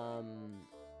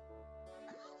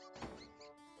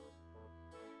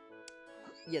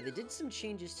 Yeah, they did some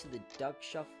changes to the duck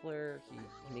shuffler.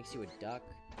 He makes you a duck.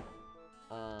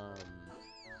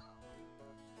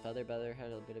 Feather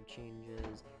had a bit of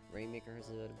changes. Rainmaker has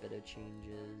a bit of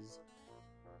changes.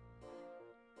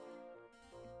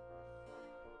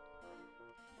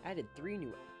 Added 3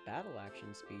 new battle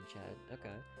action speed chat.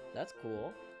 Okay, that's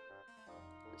cool.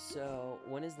 So,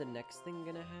 when is the next thing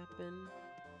gonna happen?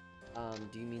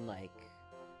 Do you mean, like,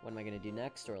 what am I gonna do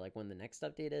next, or, like, when the next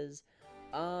update is?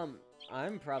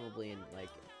 I'm probably in a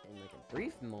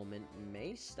brief moment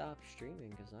may stop streaming,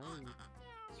 because I'm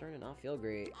starting to not feel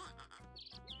great.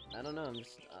 I don't know,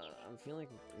 I'm feeling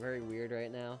very weird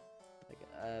right now.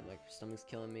 Like, stomach's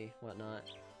killing me, whatnot.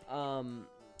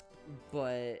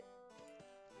 But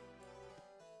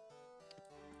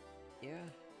yeah,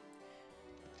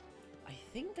 I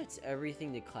think that's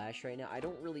everything to Clash right now. I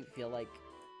don't really feel like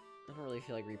replaying I don't really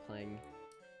feel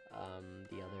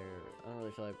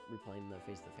like replaying the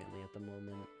Face the Family at the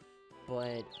moment.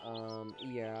 But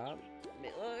yeah,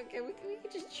 okay, we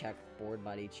can just check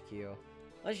Boardbot HQ.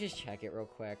 Let's just check it real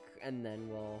quick, and then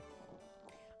we'll.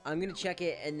 I'm gonna check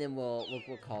it, and then we'll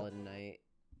call it a night.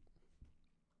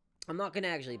 I'm not gonna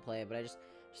actually play it, but I just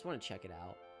want to check it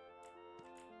out.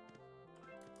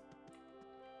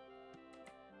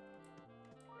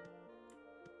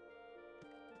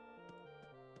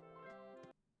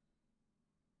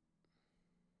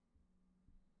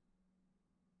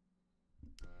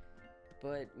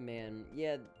 But man,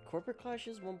 yeah, Corporate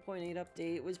Clash's 1.8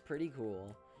 update was pretty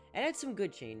cool. It had some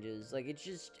good changes. Like it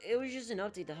was just an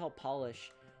update to help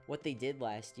polish what they did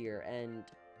last year, and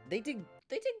they did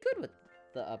good with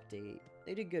the update.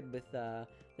 They did good with the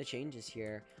changes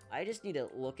here. I just need to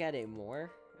look at it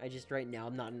more. Right now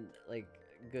I'm not in like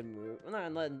good mood.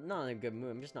 I'm not in a good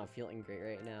mood. I'm just not feeling great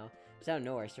right now. Just out of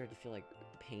nowhere I started to feel like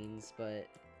pains, but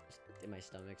just in my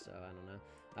stomach, so I don't know.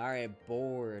 Alright,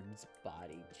 boards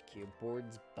body HQ.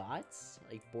 Boards bots?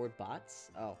 Like board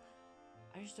bots? Oh.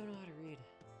 I just don't know how to read.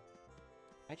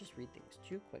 I just read things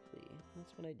too quickly.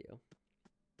 That's what I do.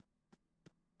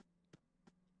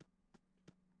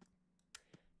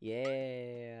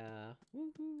 Yeah.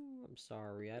 Woohoo. I'm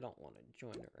sorry. I don't want to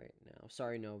join it right now.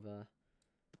 Sorry, Nova.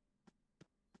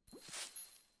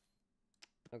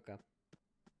 Okay.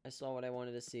 I saw what I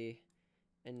wanted to see.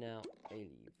 And now I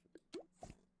leave.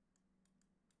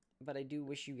 But I do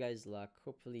wish you guys luck.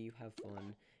 Hopefully you have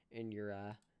fun in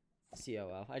your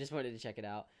COO. I just wanted to check it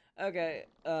out. Okay,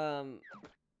 I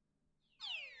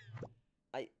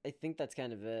think that's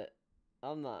kind of it.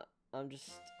 I'm just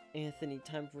Anthony,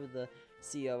 time for the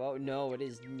COO. No, it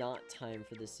is not time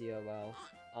for the COO.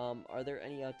 Are there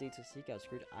any updates with Seek Out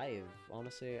Screwed?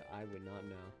 Honestly, I would not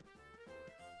know.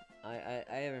 I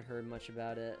haven't heard much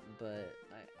about it, but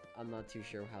I'm not too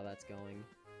sure how that's going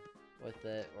with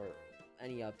it, or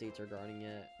any updates regarding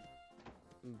it.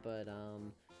 But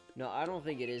no, I don't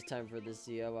think it is time for the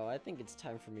COO. I think it's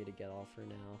time for me to get off for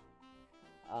now.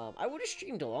 I would have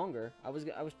streamed longer. I was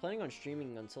planning on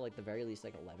streaming until like the very least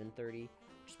like 11:30,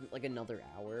 just like another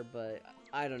hour, but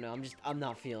I don't know. I'm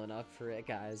not feeling up for it,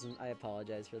 guys. And I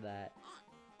apologize for that.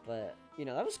 But you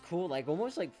know, that was cool. Like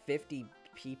almost like 50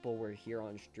 people were here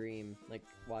on stream, like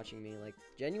watching me. Like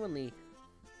genuinely.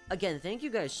 Again, thank you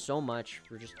guys so much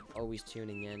for just always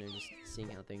tuning in and just seeing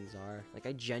how things are. Like,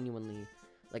 I genuinely,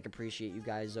 like, appreciate you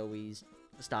guys always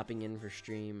stopping in for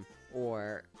stream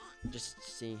or just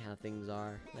seeing how things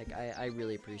are. Like, I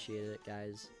really appreciate it,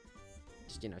 guys.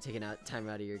 Just, you know, taking time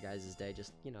out of your guys' day.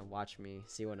 Just, you know, watch me,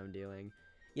 see what I'm doing.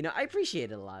 You know, I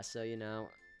appreciate it a lot. So, you know,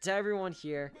 to everyone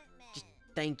here, just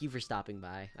thank you for stopping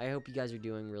by. I hope you guys are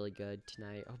doing really good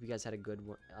tonight. I hope you guys had a good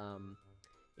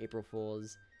April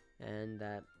Fool's. And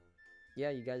that,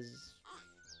 yeah, you guys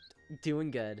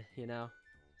doing good, you know?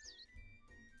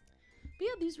 But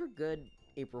yeah, these were good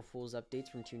April Fool's updates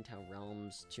from Toontown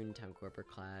Realms, Toontown Corporate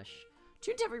Clash.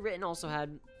 Toontown Rewritten also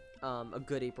had a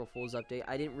good April Fool's update.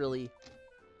 I didn't really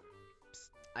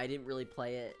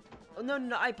play it. Oh,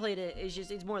 no, I played it.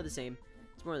 It's more of the same.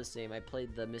 It's more of the same. I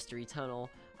played the Mystery Tunnel.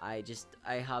 I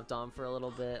hopped on for a little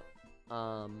bit.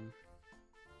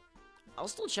 I'll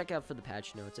still check out for the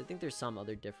patch notes. I think there's some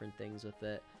other different things with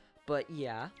it. But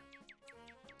yeah.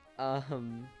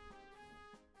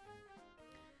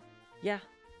 Yeah,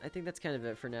 I think that's kind of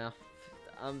it for now.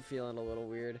 I'm feeling a little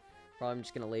weird. Probably I'm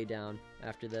just gonna lay down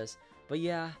after this. But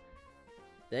yeah,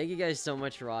 thank you guys so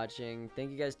much for watching.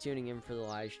 Thank you guys tuning in for the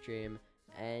live stream.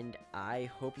 And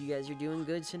I hope you guys are doing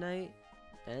good tonight.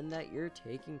 And that you're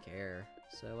taking care.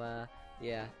 So,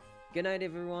 yeah. Good night,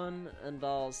 everyone, and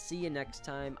I'll see you next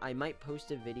time. I might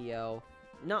post a video.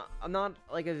 Not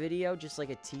like a video, just like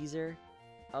a teaser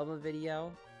of a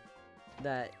video.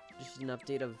 That, just an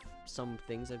update of some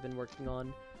things I've been working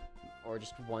on. Or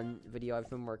just one video I've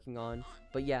been working on.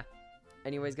 But yeah.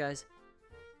 Anyways, guys.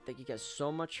 Thank you guys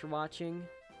so much for watching.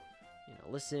 You know,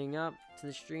 listening up to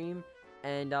the stream.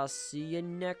 And I'll see you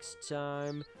next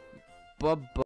time. Bye-bye.